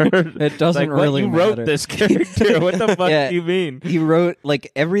care. It doesn't like, really you matter. wrote this character. What the fuck do you mean? He wrote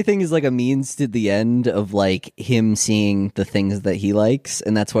like everything is like a means to the end of like him seeing the things that he likes,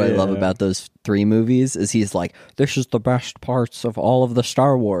 and that's what I love about those 3 movies. Is he's like, this is the best parts of all of the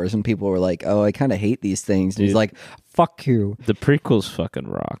Star Wars, and people were like, oh, I kind of hate these things. And he's like, fuck you. The prequels fucking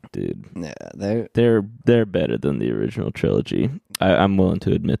rock, dude. Yeah, they're better than the original trilogy. I'm willing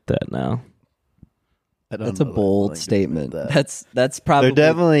to admit that now. That's a bold statement. That's probably they're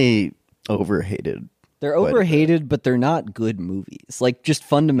definitely overhated. They're overhated, but they're not good movies. Like, just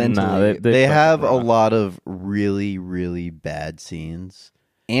fundamentally. No, they have a lot of really, really bad scenes.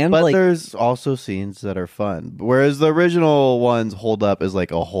 But like, there's also scenes that are fun. Whereas the original ones hold up as like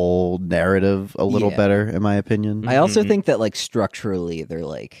a whole narrative a little better, in my opinion. I also think that like structurally they're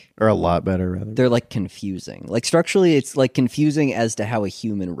like... Or a lot better, rather. They're like confusing. Like structurally it's like confusing as to how a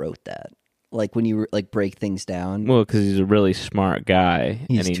human wrote that. Like when you like break things down. Well, because he's a really smart guy.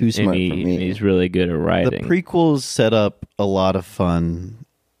 He's too smart for me. And he's really good at writing. The prequels set up a lot of fun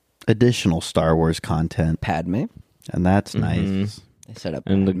additional Star Wars content. Padme. And that's nice. They set up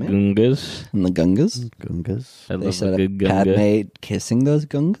and Padme. the Gungas. And the Gungas. They set up Padme kissing those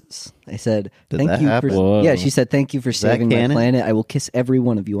Gungas. They said, thank you happen? for... Yeah, she said, thank you for saving my planet. I will kiss every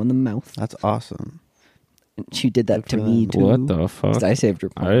one of you on the mouth. That's awesome. She did that to me too. What the fuck? I saved her.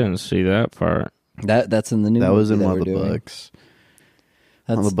 I didn't see that part. That's in the new. That was in one of the books.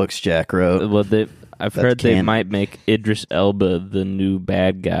 One of the books Jack wrote. Well, I've heard they might make Idris Elba the new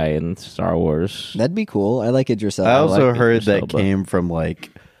bad guy in Star Wars. That'd be cool. I like Idris Elba. I also like heard Idris that Elba. came from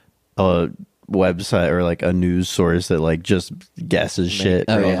like a website or like a news source that like just guesses shit.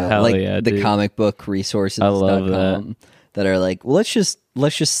 Oh yeah, Hell like yeah, the dude. comic book resources. I love that. That are like, well, let's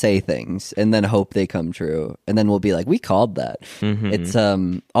just say things and then hope they come true, and then we'll be like, we called that. Mm-hmm. It's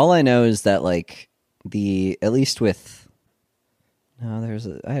all I know is that like at least with I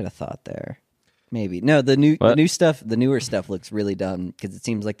had a thought there. Maybe no, the newer stuff looks really dumb because it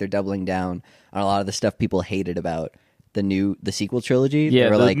seems like they're doubling down on a lot of the stuff people hated about the sequel trilogy.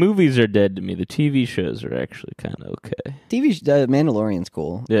 Yeah, the like, movies are dead to me. The TV shows are actually kind of okay. Mandalorian's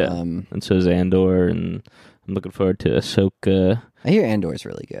cool. Yeah, and so is Andor, and I'm looking forward to Ahsoka. I hear Andor's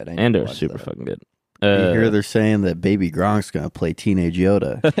really good. Andor's super fucking good. You hear they're saying that Baby Gronk's going to play Teenage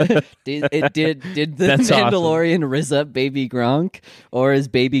Yoda. Did the That's Mandalorian riz up Baby Gronk, or is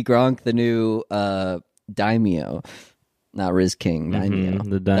Baby Gronk the new daimyo? Not Riz King, daimyo.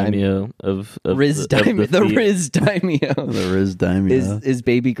 The daimyo of Riz daimyo. The Riz daimyo. The Riz daimyo. Is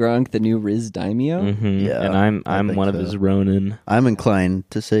Baby Gronk the new Riz daimyo? Mm-hmm. Yeah, and I'm one of his Ronin. I'm inclined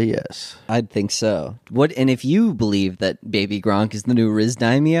to say yes. I'd think so. And if you believe that Baby Gronk is the new Riz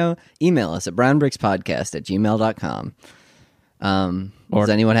daimyo, email us at brownbrickspodcast@gmail.com. Does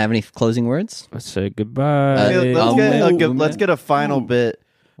anyone have any closing words? Let's say goodbye. Let's get a final bit.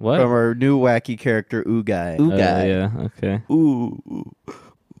 What? From our new wacky character, Ugai. Ugai. Yeah, okay. Ooh.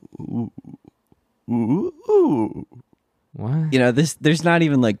 What? You know, there's not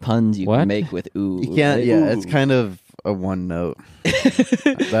even like puns you What? can make with ooh. You can't. Like, Yeah, ooh. it's kind of a one note.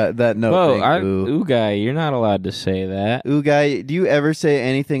 that note. Whoa, thing, ooh. Ugai, you're not allowed to say that. Ugai. Do you ever say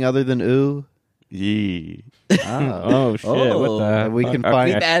anything other than ooh? Yee. Oh shit! What the? We can fuck?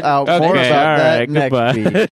 find Okay. out more Okay, about all that right, next goodbye. week.